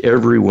expect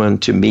everyone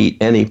to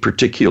meet any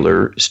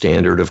particular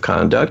standard of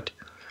conduct.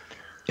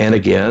 And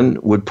again,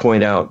 would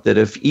point out that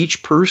if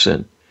each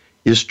person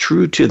is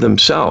true to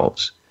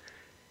themselves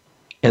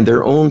and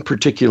their own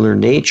particular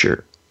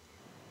nature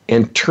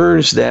and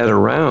turns that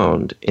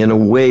around in a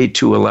way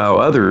to allow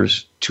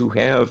others to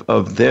have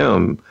of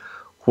them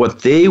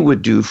what they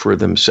would do for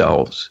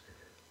themselves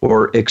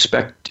or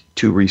expect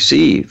to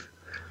receive,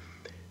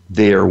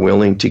 they are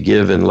willing to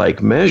give in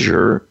like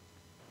measure.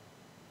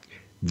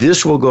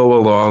 This will go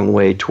a long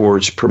way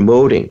towards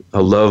promoting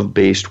a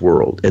love-based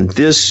world. And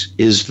this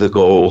is the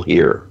goal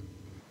here.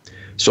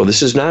 So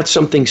this is not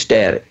something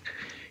static.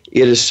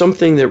 It is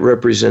something that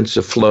represents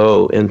a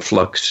flow and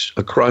flux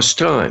across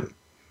time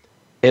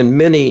and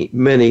many,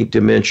 many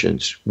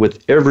dimensions,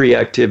 with every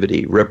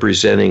activity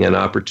representing an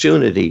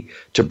opportunity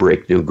to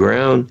break new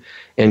ground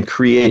and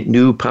create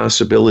new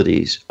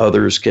possibilities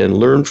others can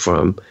learn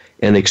from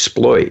and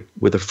exploit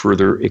with a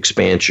further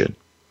expansion.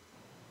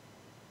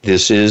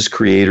 This is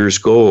Creator's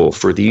goal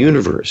for the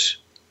universe.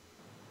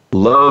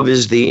 Love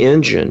is the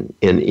engine,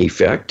 in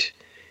effect.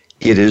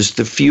 It is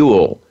the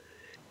fuel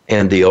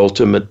and the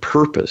ultimate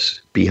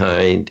purpose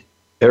behind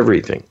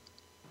everything.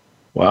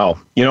 Wow.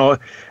 You know,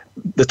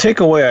 the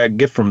takeaway I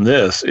get from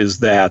this is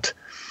that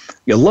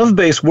a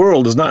love-based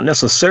world is not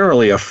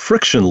necessarily a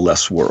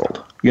frictionless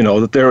world. You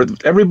know,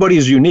 that everybody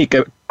is unique.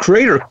 A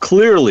Creator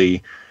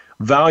clearly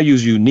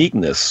values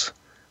uniqueness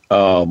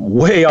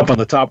way up on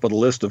the top of the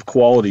list of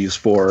qualities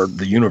for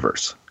the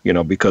universe, you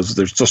know, because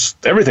there's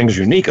just everything's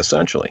unique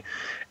essentially.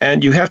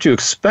 And you have to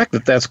expect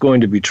that that's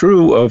going to be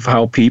true of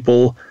how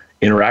people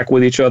interact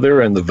with each other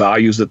and the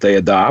values that they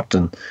adopt.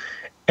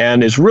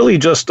 And it's really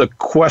just a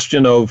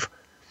question of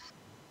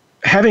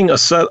having a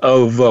set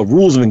of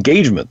rules of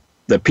engagement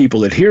that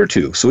people adhere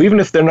to. So even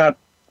if they're not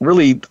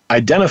really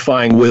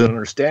identifying with and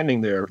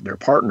understanding their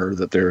partner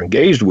that they're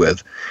engaged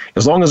with,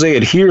 as long as they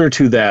adhere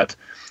to that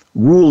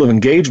rule of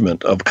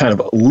engagement of kind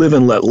of live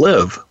and let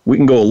live, we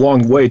can go a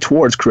long way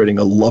towards creating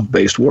a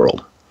love-based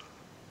world.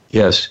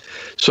 Yes.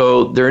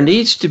 So there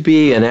needs to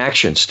be an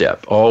action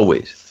step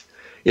always.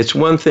 It's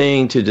one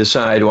thing to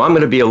decide, well, I'm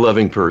going to be a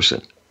loving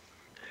person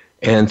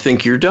and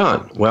think you're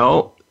done.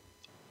 Well,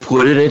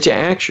 put it into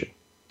action.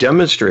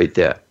 Demonstrate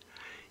that.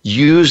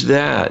 Use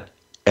that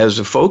as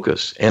a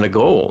focus and a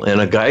goal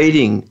and a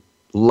guiding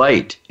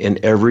light in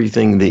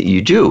everything that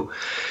you do.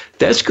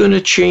 That's going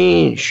to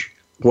change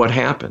what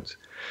happens.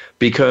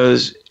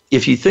 Because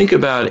if you think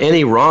about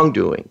any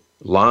wrongdoing,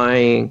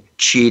 lying,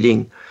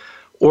 cheating,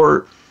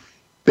 or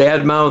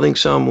bad-mouthing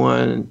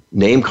someone,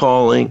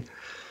 name-calling,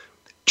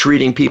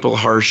 treating people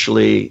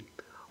harshly,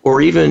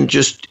 or even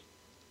just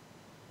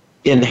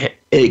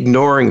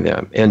ignoring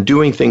them and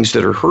doing things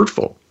that are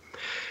hurtful,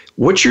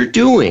 what you're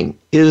doing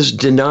is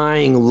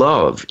denying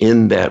love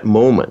in that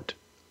moment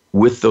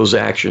with those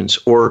actions,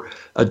 or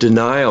a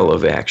denial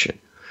of action.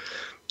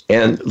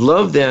 And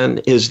love then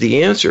is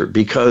the answer,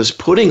 because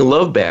putting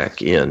love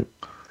back in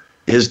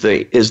is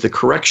the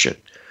correction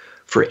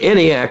for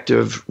any act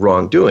of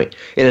wrongdoing.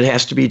 And it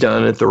has to be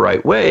done at the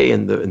right way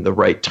and the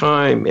right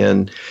time,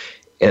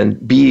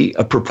 and be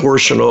a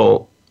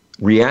proportional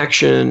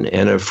reaction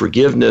and a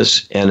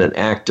forgiveness and an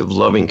act of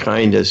loving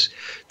kindness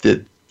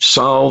that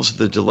solves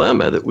the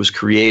dilemma that was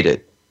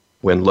created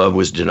when love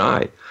was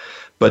denied.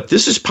 But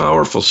this is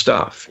powerful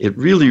stuff. It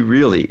really,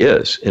 really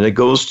is. And it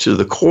goes to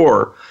the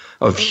core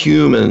of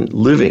human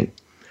living.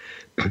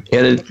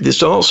 And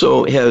this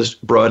also has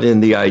brought in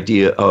the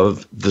idea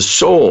of the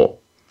soul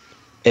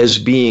as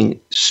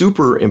being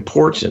super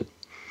important.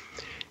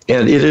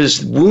 And it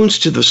is wounds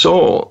to the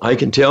soul, I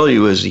can tell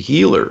you as a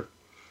healer,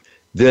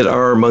 that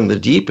are among the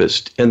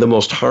deepest and the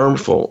most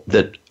harmful,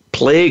 that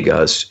plague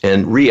us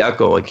and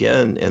re-echo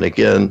again and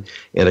again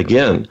and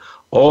again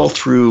all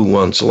through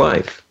one's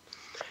life.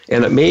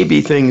 And it may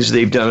be things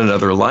they've done in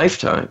other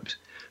lifetimes,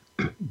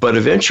 but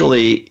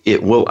eventually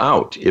it will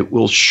out. It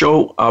will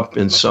show up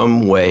in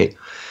some way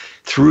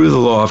through the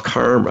law of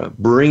karma,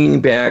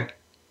 bringing back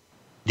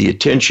the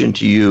attention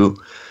to you.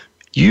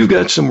 You've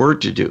got some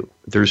work to do.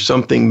 There's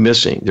something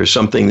missing. There's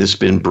something that's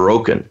been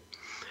broken.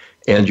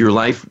 And your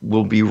life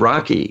will be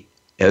rocky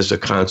as a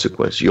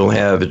consequence. You'll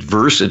have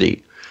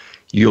adversity.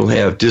 You'll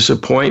have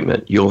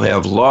disappointment. You'll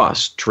have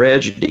loss,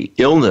 tragedy,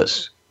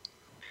 illness.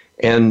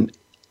 And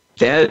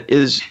that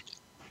is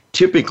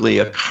typically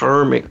a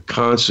karmic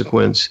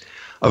consequence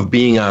of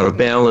being out of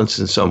balance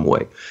in some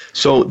way.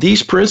 So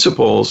these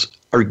principles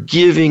are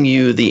giving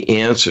you the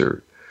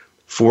answer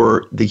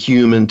for the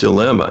human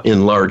dilemma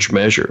in large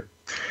measure.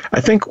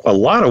 I think a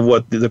lot of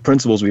what the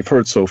principles we've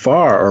heard so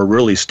far are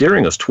really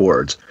steering us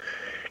towards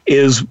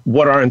is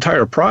what our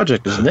entire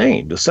project is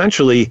named,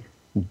 essentially,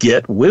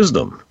 Get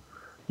Wisdom.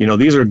 You know,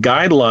 these are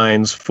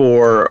guidelines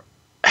for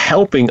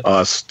helping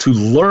us to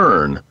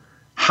learn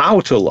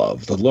how to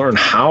love, to learn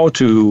how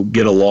to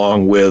get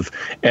along with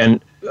and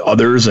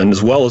others, and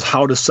as well as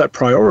how to set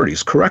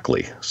priorities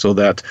correctly so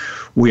that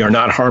we are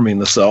not harming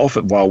the self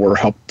while we're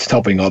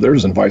helping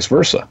others and vice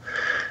versa.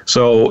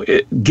 So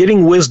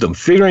getting wisdom,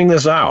 figuring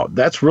this out,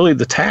 that's really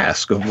the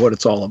task of what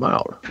it's all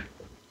about.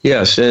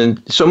 Yes,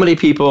 and so many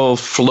people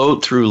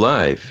float through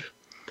life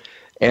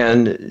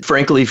and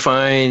frankly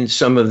find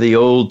some of the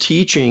old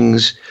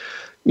teachings,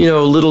 a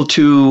little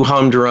too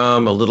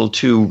humdrum, a little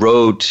too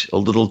rote, a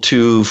little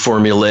too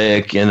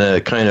formulaic in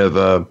a kind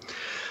of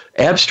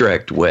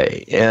abstract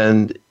way.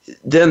 And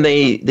then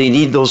they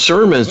need those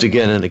sermons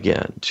again and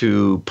again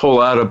to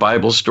pull out a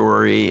Bible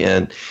story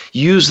and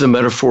use the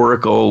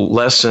metaphorical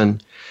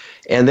lesson,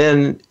 and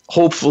then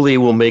hopefully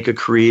will make a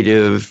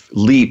creative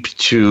leap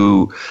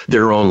to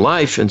their own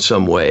life in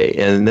some way.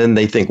 And then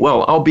they think,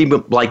 well, I'll be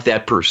like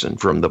that person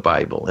from the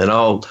Bible, and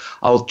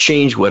I'll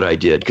change what I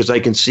did because I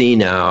can see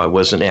now I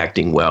wasn't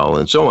acting well,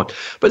 and so on.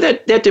 But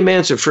that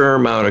demands a fair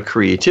amount of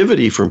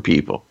creativity from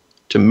people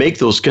to make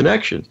those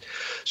connections.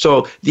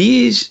 So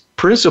these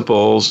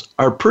principles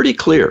are pretty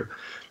clear,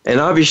 and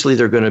obviously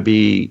they're going to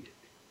be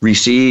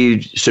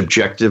received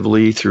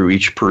subjectively through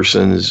each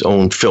person's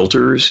own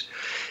filters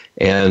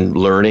and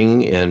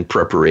learning and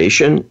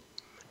preparation,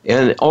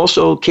 and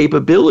also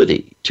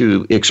capability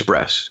to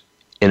express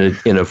in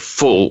a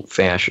full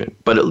fashion.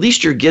 But at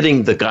least you're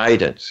getting the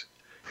guidance.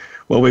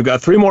 Well, we've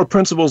got 3 more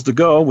principles to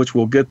go, which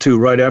we'll get to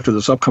right after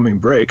this upcoming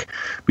break.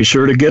 Be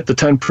sure to get the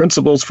 10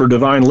 Principles for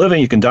Divine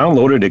Living. You can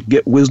download it at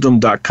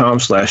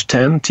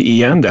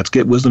getwisdom.com/10TEN. That's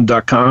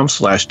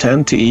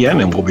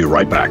getwisdom.com/10TEN, and we'll be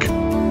right back.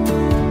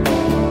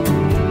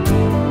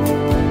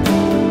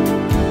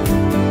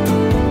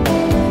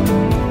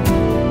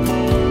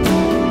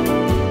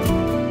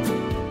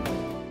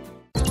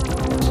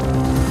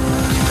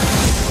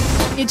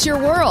 It's your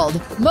world.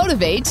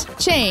 Motivate,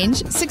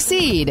 change,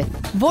 succeed.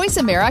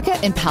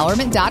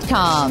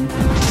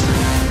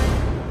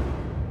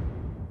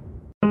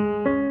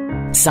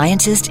 VoiceAmericaEmpowerment.com.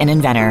 Scientist and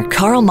inventor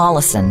Carl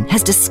Mollison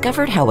has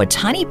discovered how a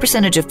tiny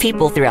percentage of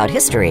people throughout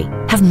history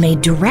have made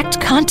direct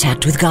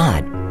contact with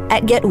God.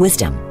 At Get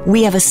Wisdom,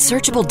 we have a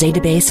searchable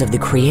database of the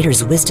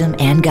Creator's wisdom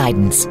and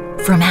guidance.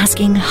 From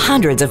asking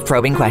hundreds of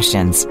probing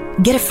questions,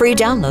 get a free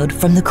download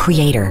from the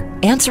Creator,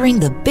 answering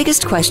the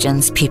biggest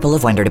questions people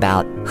have wondered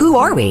about. Who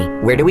are we?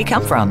 Where do we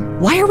come from?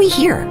 Why are we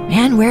here?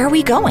 And where are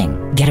we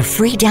going? Get a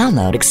free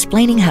download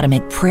explaining how to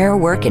make prayer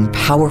work in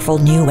powerful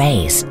new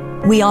ways.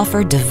 We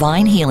offer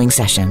divine healing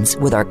sessions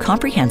with our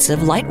comprehensive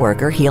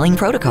Lightworker healing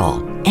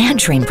protocol and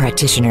train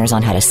practitioners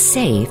on how to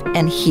save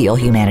and heal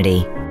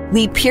humanity.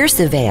 We pierce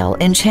the veil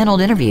in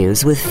channeled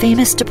interviews with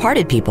famous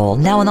departed people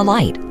now in the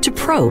light to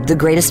probe the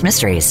greatest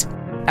mysteries.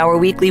 Our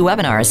weekly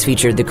webinars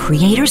feature the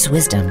Creator's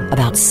wisdom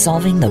about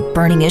solving the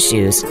burning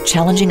issues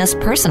challenging us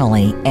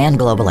personally and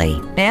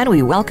globally. And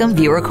we welcome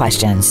viewer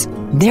questions.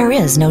 There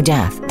is no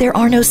death. There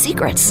are no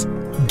secrets.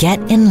 Get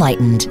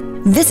enlightened.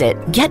 Visit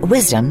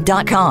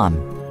getwisdom.com.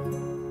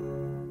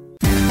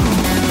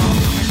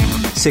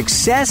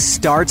 Success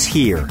starts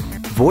here.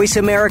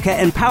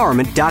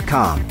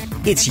 VoiceAmericaEmpowerment.com.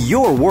 It's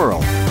your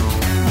world.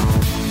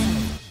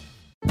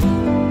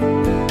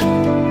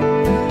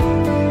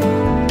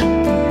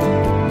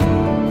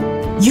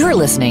 You're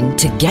listening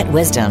to Get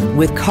Wisdom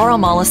with Carl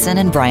Mollison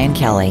and Brian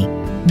Kelly.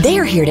 They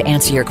are here to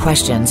answer your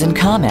questions and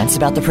comments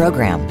about the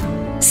program.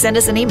 Send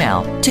us an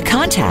email to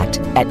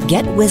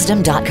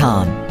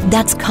contact@getwisdom.com.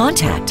 That's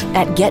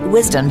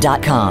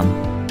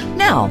contact@getwisdom.com.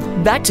 Now,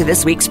 back to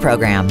this week's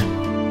program.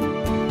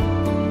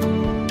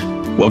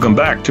 Welcome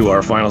back to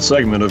our final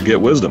segment of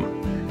Get Wisdom.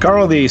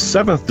 Carl, the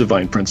 7th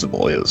divine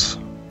principle is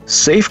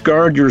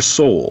safeguard your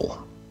soul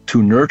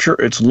to nurture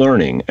its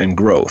learning and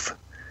growth,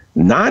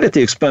 not at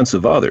the expense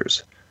of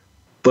others,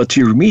 but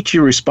to meet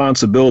your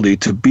responsibility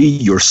to be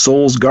your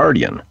soul's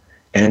guardian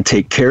and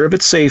take care of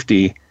its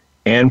safety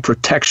and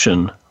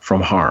protection from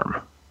harm.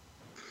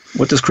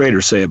 What does Creator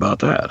say about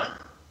that?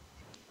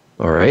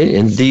 All right,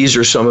 and these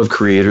are some of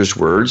Creator's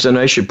words, and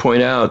I should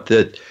point out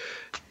that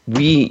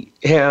we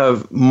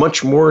have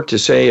much more to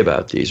say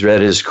about these.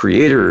 That is,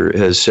 Creator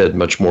has said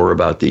much more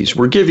about these.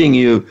 We're giving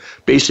you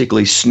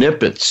basically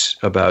snippets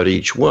about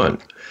each one.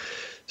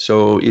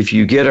 So if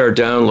you get our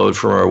download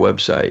from our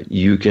website,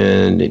 you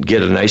can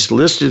get a nice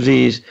list of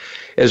these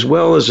as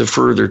well as a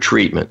further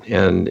treatment.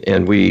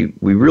 And we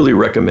really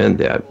recommend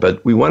that. But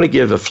we want to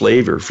give a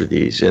flavor for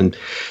these, and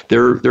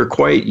they're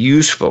quite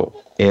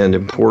useful and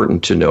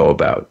important to know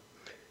about.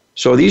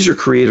 So these are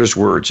Creator's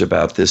words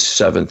about this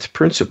 7th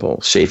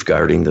principle,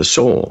 safeguarding the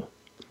soul.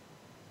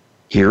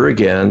 Here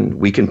again,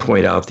 we can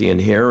point out the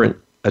inherent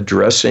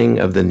addressing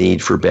of the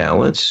need for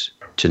balance,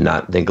 to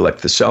not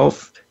neglect the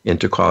self, and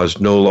to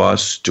cause no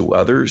loss to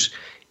others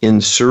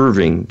in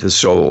serving the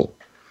soul.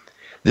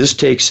 This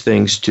takes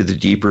things to the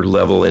deeper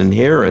level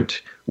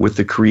inherent with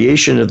the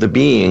creation of the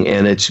being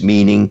and its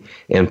meaning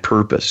and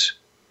purpose.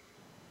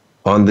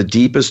 On the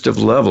deepest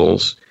of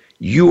levels,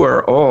 you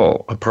are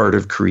all a part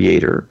of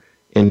Creator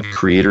and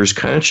Creator's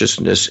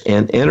consciousness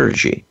and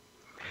energy.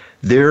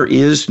 There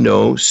is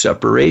no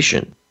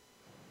separation.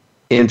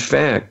 In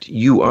fact,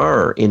 you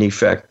are, in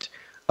effect,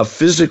 a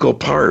physical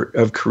part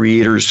of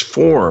Creator's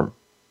form.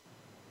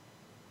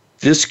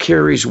 This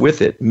carries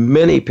with it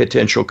many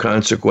potential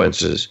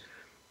consequences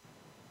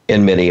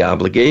and many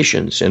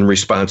obligations and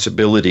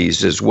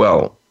responsibilities as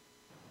well.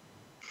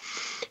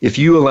 If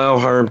you allow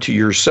harm to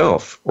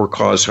yourself or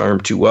cause harm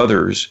to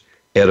others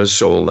at a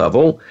soul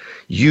level,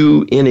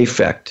 you, in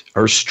effect,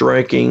 are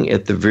striking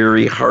at the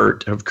very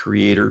heart of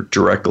Creator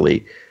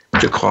directly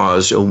to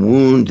cause a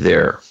wound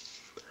there.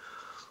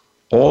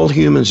 All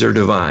humans are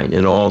divine,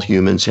 and all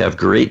humans have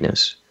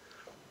greatness.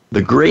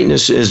 The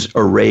greatness is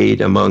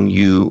arrayed among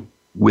you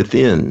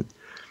within,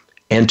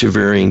 and to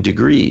varying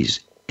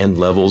degrees and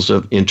levels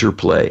of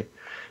interplay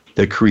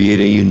that create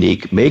a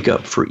unique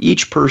makeup for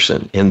each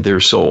person and their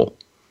soul.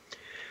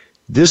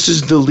 This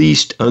is the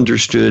least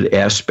understood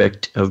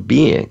aspect of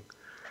being,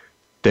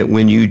 that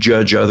when you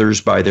judge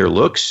others by their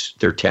looks,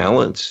 their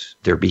talents,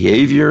 their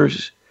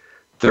behaviors,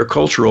 their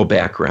cultural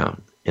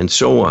background, and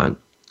so on,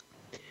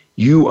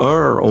 you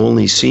are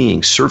only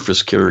seeing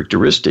surface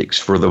characteristics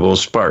for the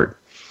most part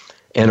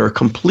and are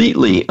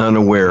completely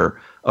unaware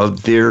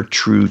of their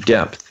true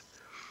depth.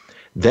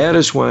 That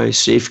is why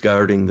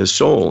safeguarding the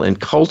soul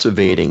and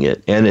cultivating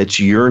it and its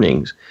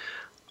yearnings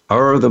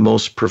are the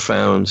most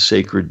profound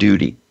sacred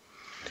duty,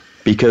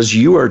 because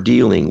you are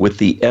dealing with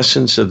the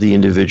essence of the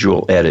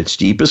individual at its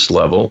deepest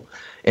level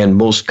and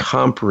most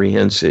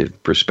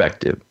comprehensive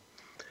perspective.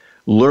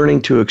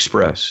 Learning to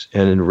express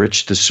and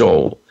enrich the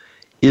soul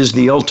is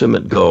the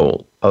ultimate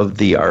goal of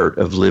the art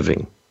of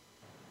living.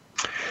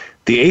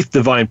 The eighth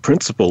divine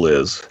principle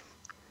is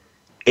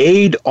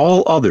aid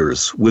all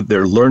others with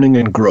their learning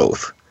and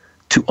growth,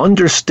 to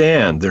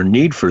understand their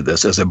need for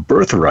this as a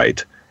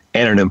birthright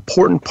and an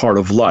important part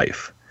of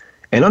life.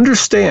 And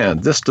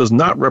understand this does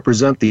not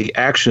represent the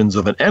actions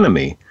of an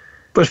enemy,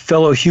 but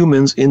fellow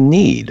humans in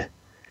need,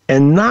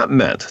 and not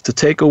meant to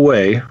take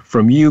away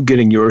from you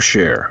getting your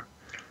share.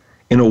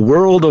 In a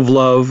world of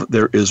love,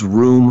 there is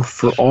room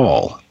for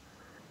all.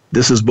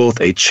 This is both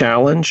a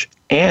challenge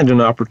and an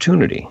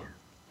opportunity.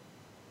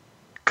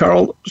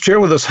 Carl,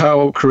 share with us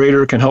how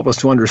Creator can help us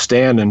to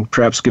understand and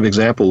perhaps give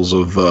examples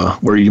of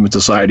where human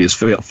society is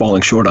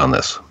falling short on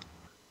this.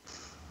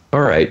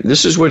 All right,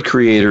 this is what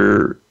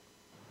Creator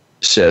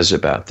says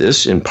about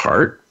this in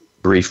part,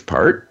 brief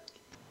part.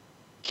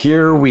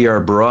 Here we are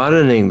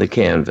broadening the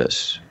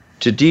canvas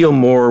to deal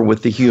more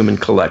with the human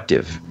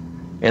collective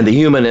and the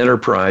human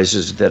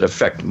enterprises that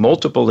affect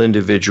multiple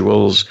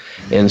individuals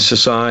and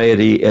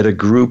society at a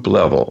group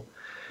level,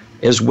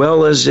 as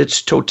well as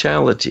its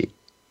totality.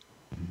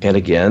 And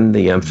again,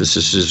 the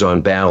emphasis is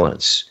on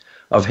balance,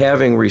 of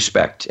having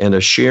respect and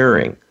a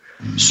sharing,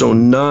 so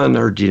none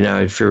are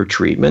denied fair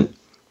treatment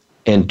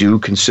and due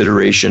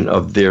consideration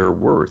of their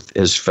worth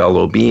as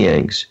fellow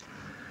beings,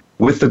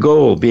 with the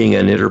goal being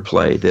an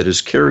interplay that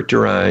is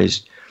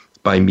characterized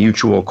by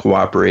mutual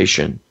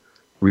cooperation,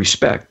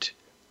 respect,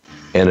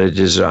 and a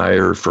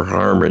desire for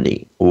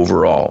harmony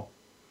overall.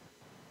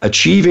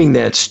 Achieving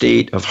that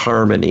state of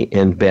harmony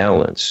and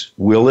balance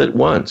will at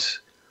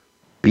once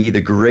be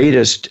the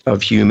greatest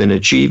of human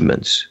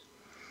achievements,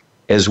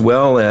 as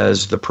well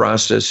as the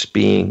process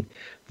being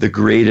the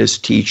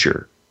greatest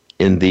teacher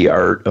in the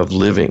art of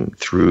living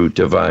through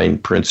divine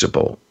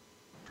principle.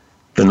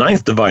 The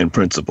ninth divine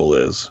principle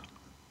is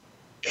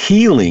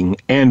healing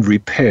and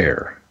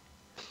repair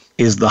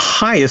is the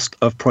highest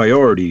of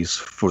priorities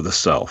for the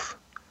self,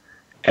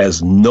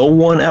 as no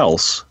one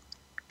else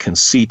can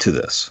see to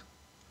this.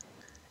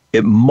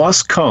 It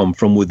must come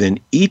from within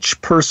each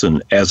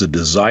person as a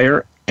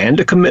desire and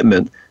a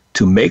commitment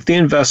to make the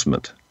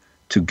investment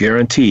to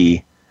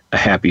guarantee a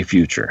happy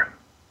future.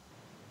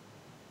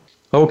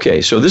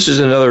 Okay, so this is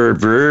another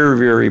very,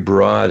 very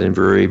broad and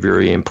very,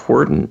 very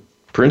important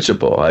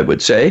principle, I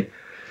would say.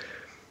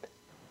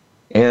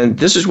 And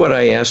this is what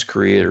I asked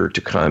Creator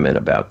to comment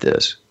about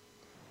this,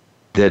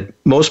 that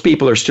most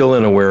people are still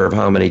unaware of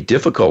how many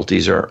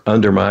difficulties are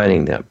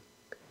undermining them.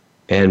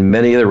 And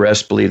many of the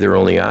rest believe their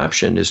only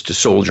option is to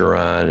soldier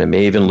on and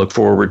may even look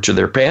forward to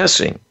their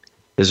passing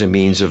as a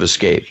means of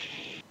escape.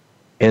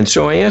 And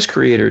so I asked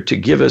Creator to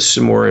give us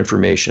some more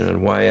information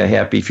on why a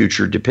happy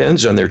future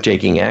depends on their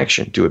taking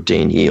action to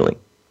obtain healing.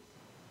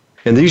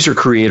 And these are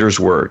Creator's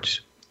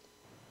words.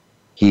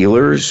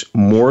 Healers,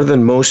 more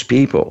than most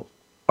people,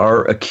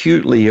 are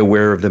acutely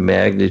aware of the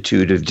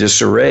magnitude of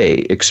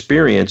disarray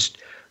experienced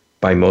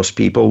by most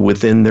people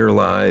within their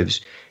lives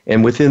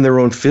and within their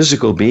own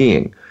physical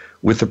being,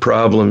 with the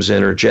problems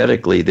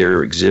energetically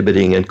they're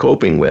exhibiting and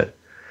coping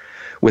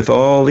with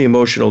all the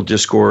emotional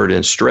discord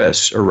and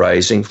stress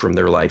arising from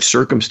their life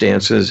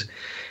circumstances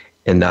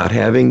and not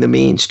having the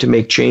means to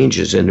make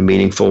changes in a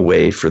meaningful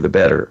way for the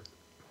better.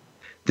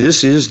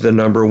 This is the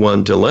number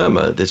one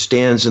dilemma that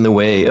stands in the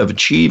way of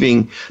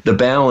achieving the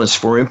balance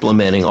for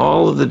implementing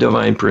all of the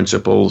divine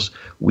principles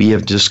we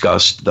have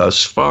discussed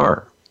thus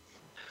far.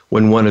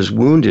 When one is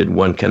wounded,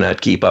 one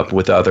cannot keep up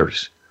with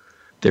others.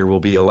 There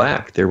will be a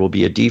lack, there will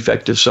be a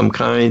defect of some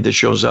kind that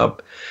shows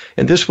up,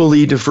 and this will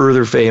lead to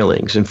further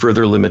failings and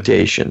further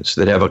limitations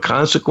that have a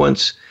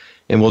consequence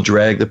and will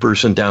drag the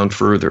person down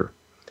further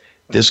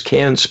This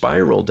can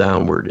spiral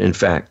downward, in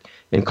fact,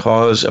 and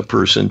cause a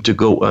person to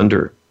go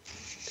under.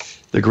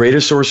 The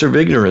greatest source of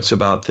ignorance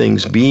about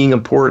things being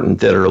important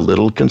that are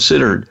little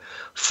considered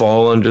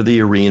fall under the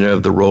arena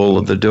of the role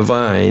of the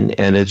divine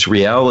and its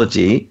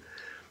reality,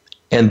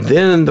 and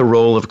then the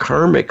role of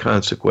karmic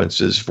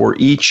consequences for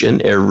each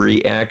and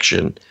every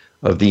action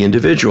of the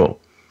individual.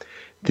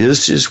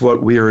 This is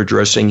what we are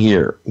addressing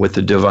here with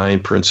the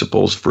divine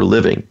principles for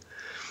living.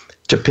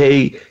 To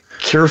pay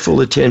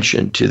careful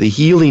attention to the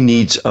healing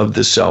needs of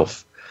the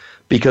self,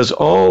 because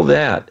all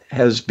that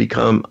has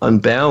become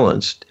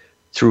unbalanced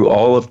through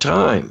all of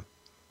time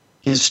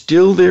is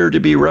still there to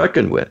be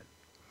reckoned with.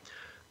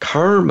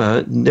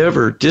 Karma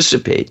never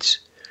dissipates.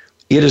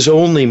 It is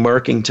only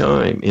marking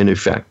time, in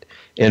effect,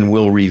 and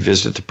will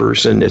revisit the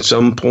person at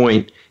some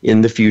point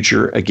in the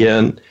future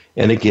again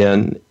and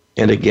again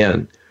and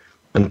again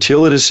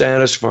until it is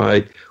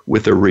satisfied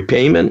with a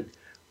repayment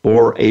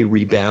or a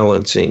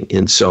rebalancing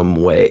in some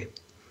way.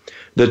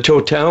 The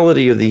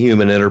totality of the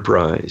human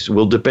enterprise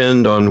will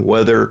depend on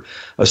whether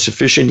a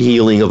sufficient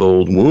healing of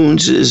old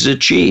wounds is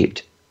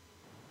achieved.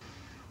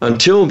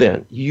 Until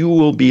then, you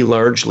will be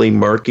largely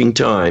marking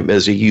time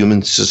as a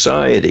human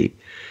society,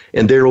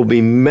 and there will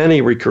be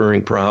many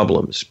recurring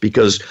problems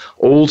because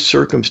old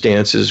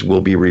circumstances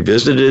will be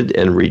revisited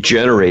and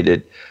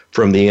regenerated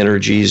from the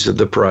energies of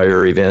the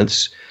prior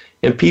events,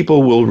 and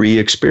people will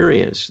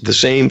re-experience the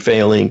same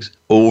failings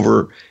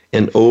over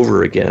and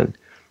over again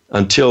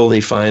until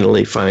they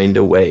finally find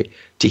a way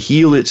to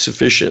heal it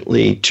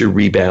sufficiently to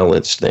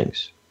rebalance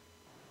things.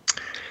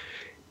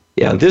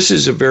 Yeah, this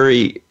is a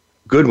very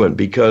good one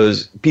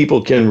because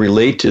people can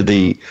relate to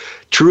the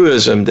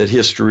truism that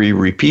history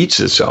repeats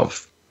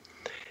itself.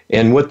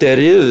 And what that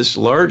is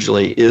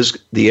largely is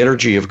the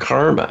energy of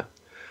karma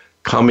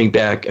coming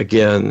back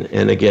again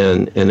and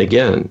again and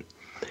again.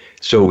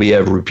 So we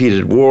have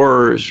repeated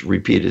wars,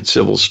 repeated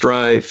civil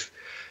strife,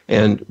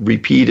 and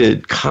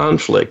repeated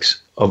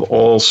conflicts of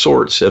all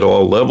sorts at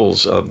all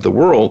levels of the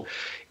world,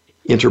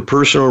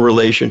 interpersonal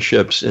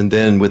relationships, and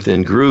then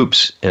within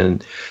groups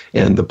and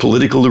the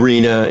political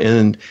arena,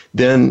 and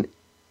then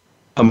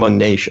among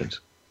nations.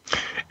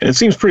 And it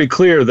seems pretty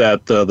clear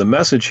that the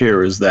message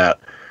here is that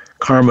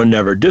karma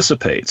never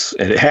dissipates,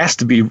 and it has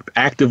to be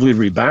actively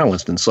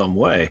rebalanced in some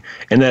way,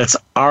 and that's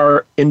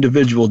our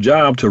individual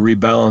job to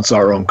rebalance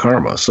our own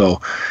karma. So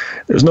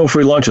there's no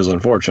free lunches,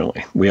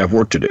 unfortunately. We have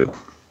work to do.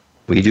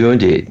 We do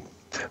indeed.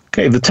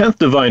 Okay, the 10th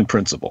divine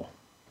principle.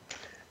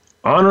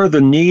 Honor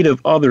the need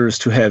of others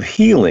to have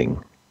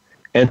healing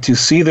and to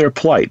see their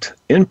plight,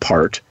 in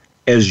part,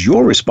 as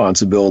your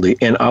responsibility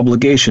and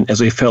obligation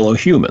as a fellow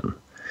human.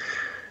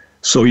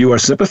 So you are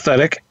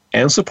sympathetic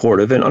and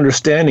supportive and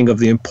understanding of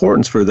the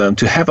importance for them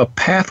to have a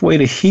pathway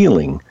to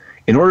healing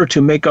in order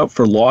to make up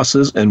for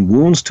losses and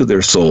wounds to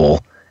their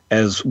soul,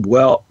 as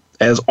well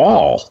as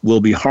all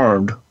will be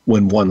harmed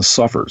when one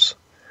suffers.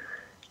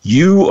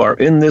 You are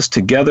in this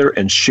together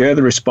and share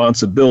the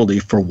responsibility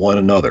for one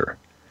another.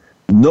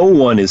 No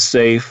one is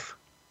safe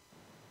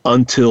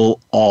until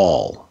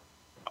all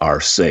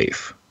are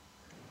safe.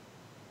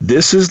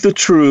 This is the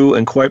true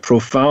and quite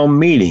profound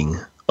meaning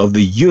of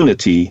the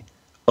unity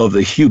of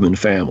the human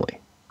family.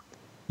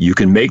 You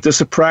can make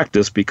this a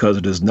practice because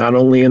it is not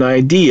only an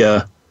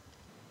idea,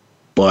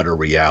 but a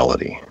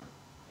reality.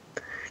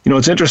 You know,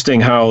 it's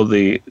interesting how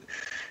the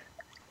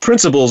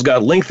principles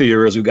got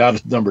lengthier as we got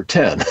to number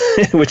 10,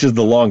 which is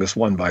the longest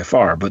one by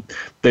far, but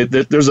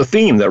there's a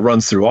theme that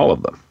runs through all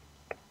of them.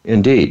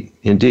 Indeed,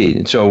 indeed.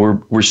 And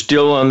so we're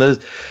still on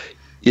the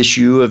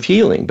issue of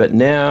healing, but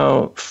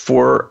now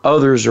for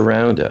others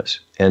around us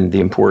and the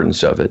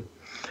importance of it,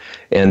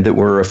 and that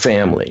we're a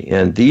family.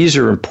 And these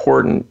are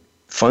important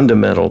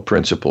fundamental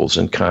principles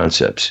and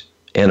concepts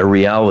and a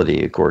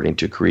reality according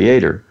to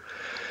Creator.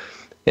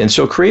 And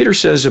so Creator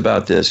says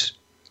about this,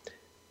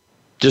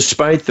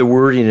 despite the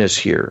wordiness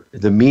here,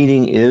 the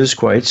meaning is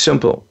quite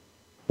simple.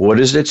 What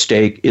is at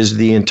stake is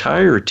the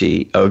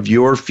entirety of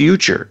your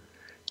future,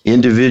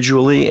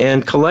 individually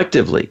and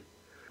collectively.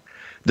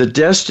 The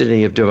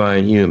destiny of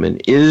divine human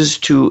is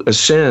to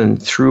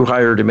ascend through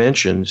higher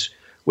dimensions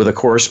with a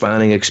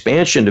corresponding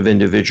expansion of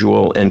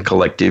individual and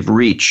collective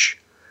reach.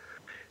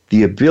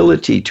 The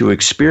ability to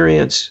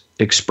experience,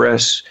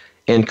 express,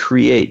 and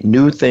create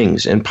new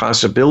things and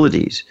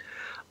possibilities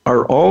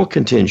are all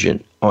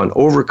contingent on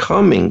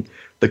overcoming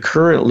the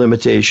current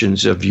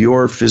limitations of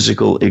your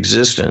physical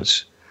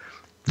existence.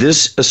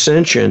 This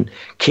ascension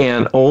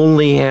can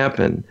only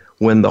happen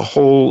when the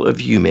whole of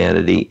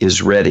humanity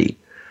is ready.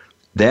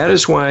 That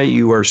is why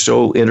you are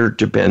so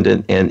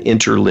interdependent and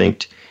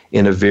interlinked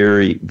in a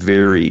very,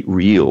 very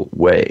real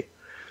way.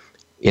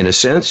 In a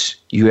sense,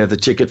 you have the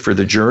ticket for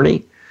the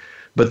journey,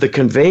 but the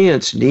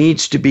conveyance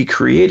needs to be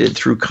created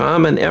through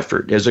common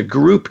effort as a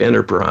group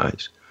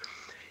enterprise.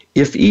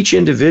 If each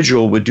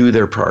individual would do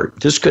their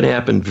part, this could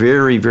happen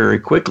very, very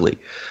quickly.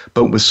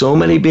 But with so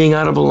many being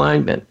out of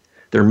alignment,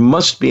 there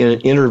must be an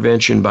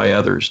intervention by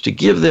others to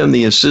give them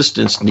the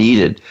assistance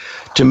needed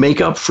to make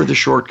up for the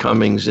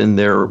shortcomings in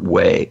their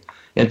way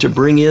and to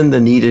bring in the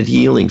needed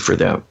healing for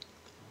them.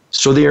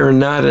 So they are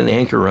not an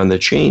anchor on the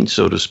chain,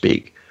 so to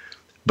speak,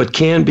 but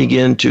can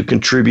begin to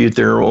contribute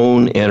their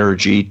own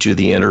energy to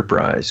the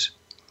enterprise.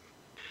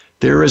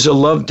 There is a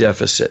love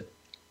deficit,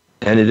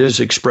 and it is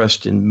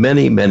expressed in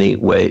many, many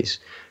ways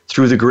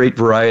through the great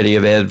variety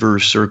of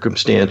adverse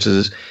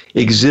circumstances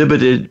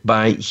exhibited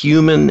by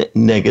human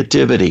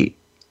negativity.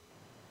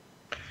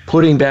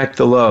 Putting back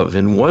the love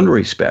in one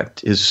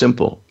respect is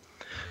simple,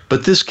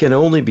 but this can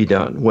only be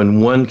done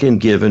when one can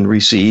give and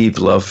receive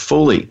love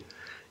fully.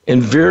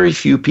 And very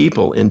few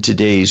people in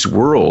today's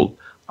world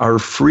are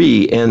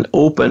free and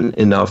open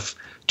enough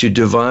to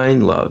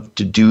divine love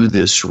to do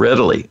this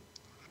readily.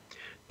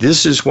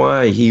 This is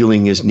why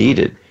healing is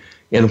needed,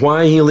 and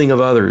why healing of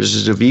others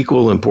is of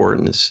equal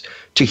importance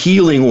to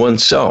healing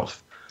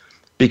oneself.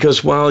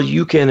 Because while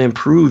you can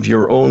improve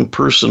your own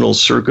personal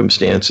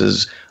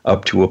circumstances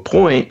up to a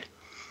point,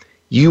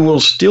 you will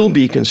still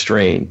be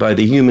constrained by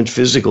the human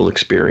physical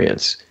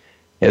experience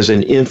as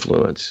an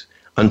influence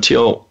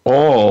until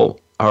all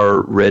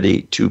are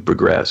ready to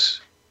progress.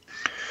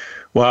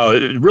 Wow,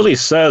 it really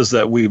says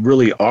that we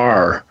really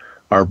are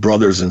our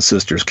brothers and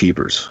sisters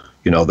keepers,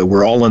 that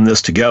we're all in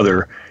this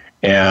together,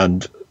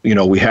 and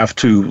we have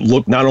to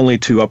look not only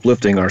to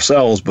uplifting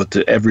ourselves, but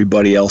to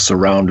everybody else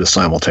around us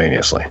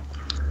simultaneously.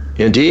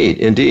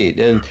 Indeed.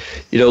 And,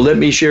 let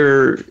me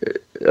share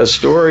a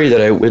story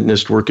that I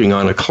witnessed working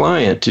on a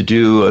client to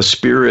do a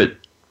spirit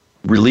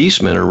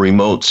releasement, a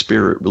remote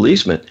spirit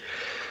releasement.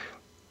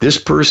 This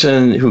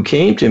person who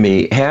came to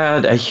me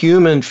had a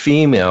human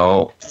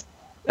female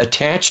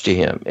attached to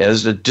him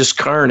as a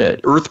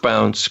discarnate,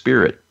 earthbound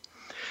spirit.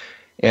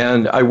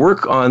 And I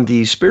work on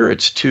these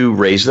spirits to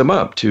raise them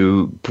up,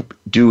 to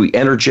do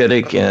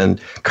energetic and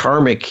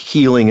karmic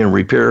healing and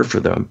repair for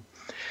them.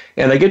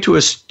 And I get to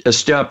a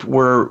step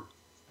where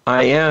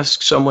I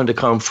ask someone to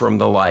come from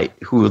the light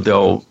who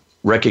they'll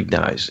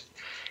recognize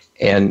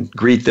and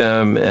greet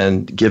them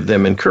and give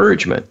them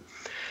encouragement.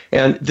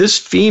 And this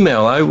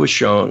female I was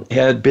shown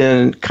had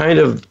been kind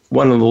of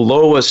one of the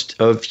lowest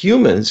of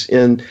humans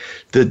in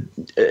the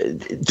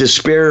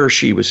despair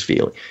she was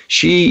feeling.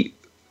 She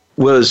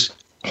was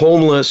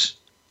homeless.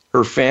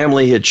 Her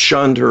family had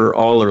shunned her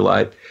all her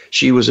life.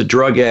 She was a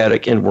drug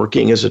addict and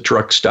working as a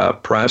truck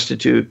stop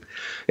prostitute.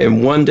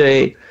 And one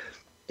day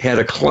had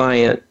a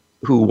client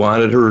who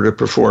wanted her to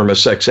perform a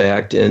sex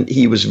act, and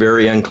he was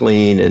very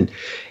unclean,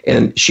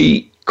 and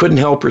she couldn't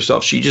help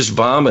herself. She just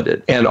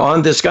vomited and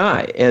on this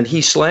guy, and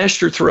he slashed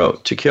her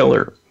throat to kill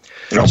her.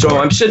 Oh, so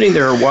I'm sitting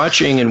there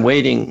watching and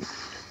waiting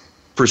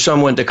for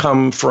someone to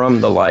come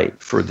from the light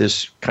for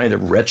this kind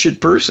of wretched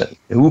person.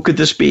 Who could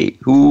this be?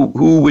 Who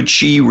would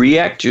she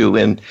react to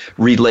and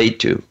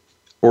relate to,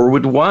 or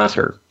would want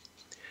her?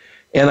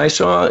 And I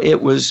saw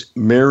it was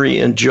Mary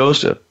and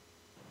Joseph.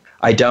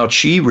 I doubt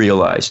she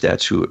realized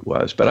that's who it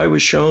was, but I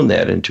was shown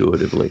that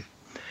intuitively.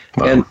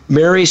 Wow. And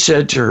Mary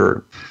said to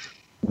her,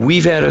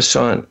 "We've had a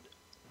son.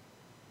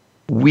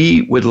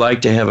 We would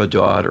like to have a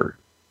daughter.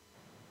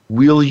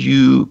 Will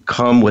you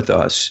come with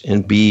us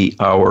and be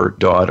our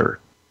daughter?"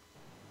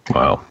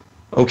 Wow.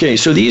 Okay,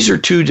 so these are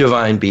two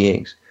divine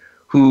beings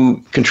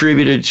who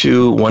contributed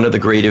to one of the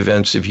great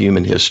events of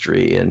human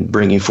history and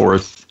bringing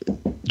forth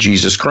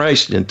Jesus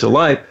Christ into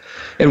life.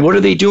 And what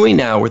are they doing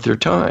now with their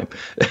time?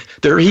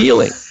 They're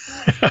healing.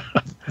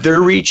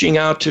 They're reaching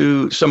out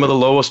to some of the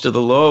lowest of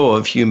the low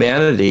of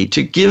humanity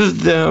to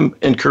give them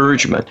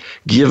encouragement,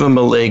 give them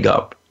a leg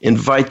up,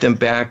 invite them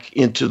back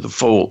into the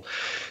fold.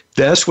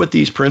 That's what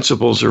these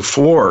principles are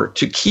for,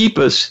 to keep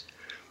us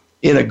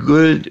in a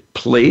good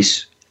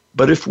place.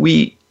 But if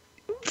we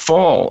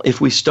fall,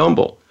 if we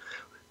stumble,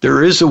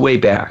 there is a way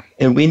back,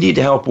 and we need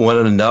to help one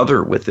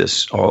another with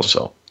this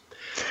also.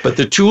 But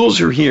the tools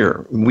are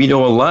here. We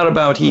know a lot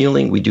about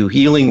healing. We do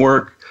healing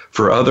work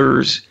for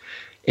others,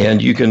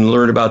 and you can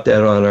learn about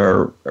that on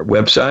our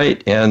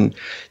website. And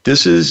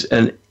this is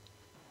an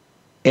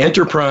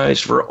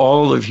enterprise for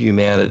all of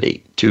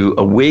humanity to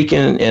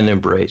awaken and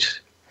embrace.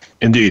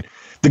 Indeed.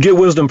 The Get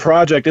Wisdom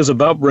Project is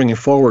about bringing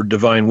forward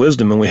divine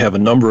wisdom, and we have a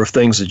number of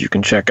things that you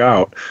can check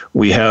out.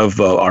 We have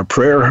our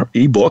prayer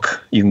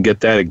ebook. You can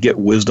get that at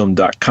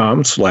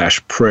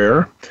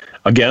getwisdom.com/prayer.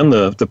 Again,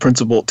 the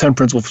 10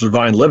 Principles for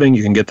Divine Living,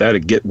 you can get that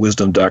at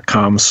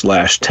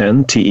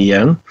getwisdom.com/10,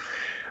 TEN.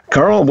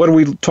 Carl, what are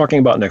we talking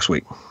about next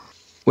week?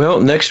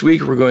 Well, next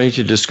week we're going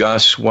to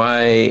discuss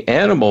why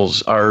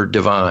animals are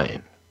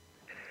divine,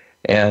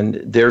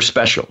 and they're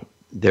special.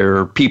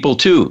 They're people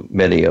too,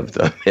 many of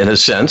them, in a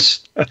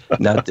sense.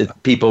 Not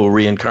that people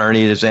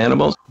reincarnate as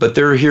animals, but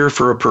they're here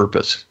for a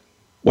purpose.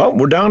 Well,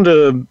 we're down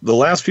to the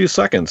last few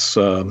seconds.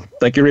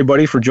 Thank you,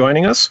 everybody, for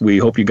joining us. We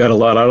hope you got a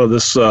lot out of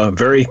this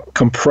very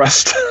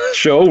compressed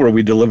show where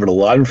we delivered a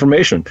lot of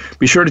information.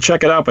 Be sure to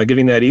check it out by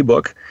getting that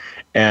ebook,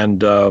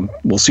 and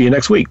we'll see you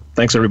next week.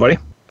 Thanks, everybody.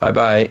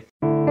 Bye-bye.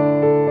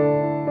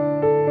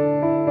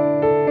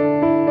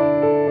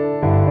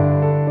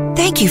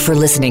 Thank you for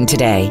listening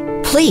today.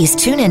 Please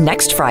tune in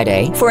next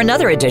Friday for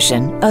another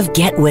edition of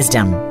Get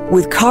Wisdom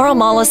with Carl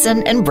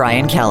Mollison and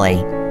Brian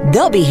Kelly.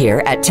 They'll be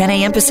here at 10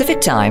 a.m.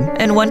 Pacific Time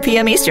and 1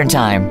 p.m. Eastern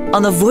Time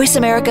on the Voice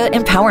America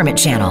Empowerment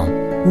Channel.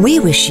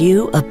 We wish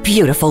you a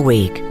beautiful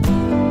week.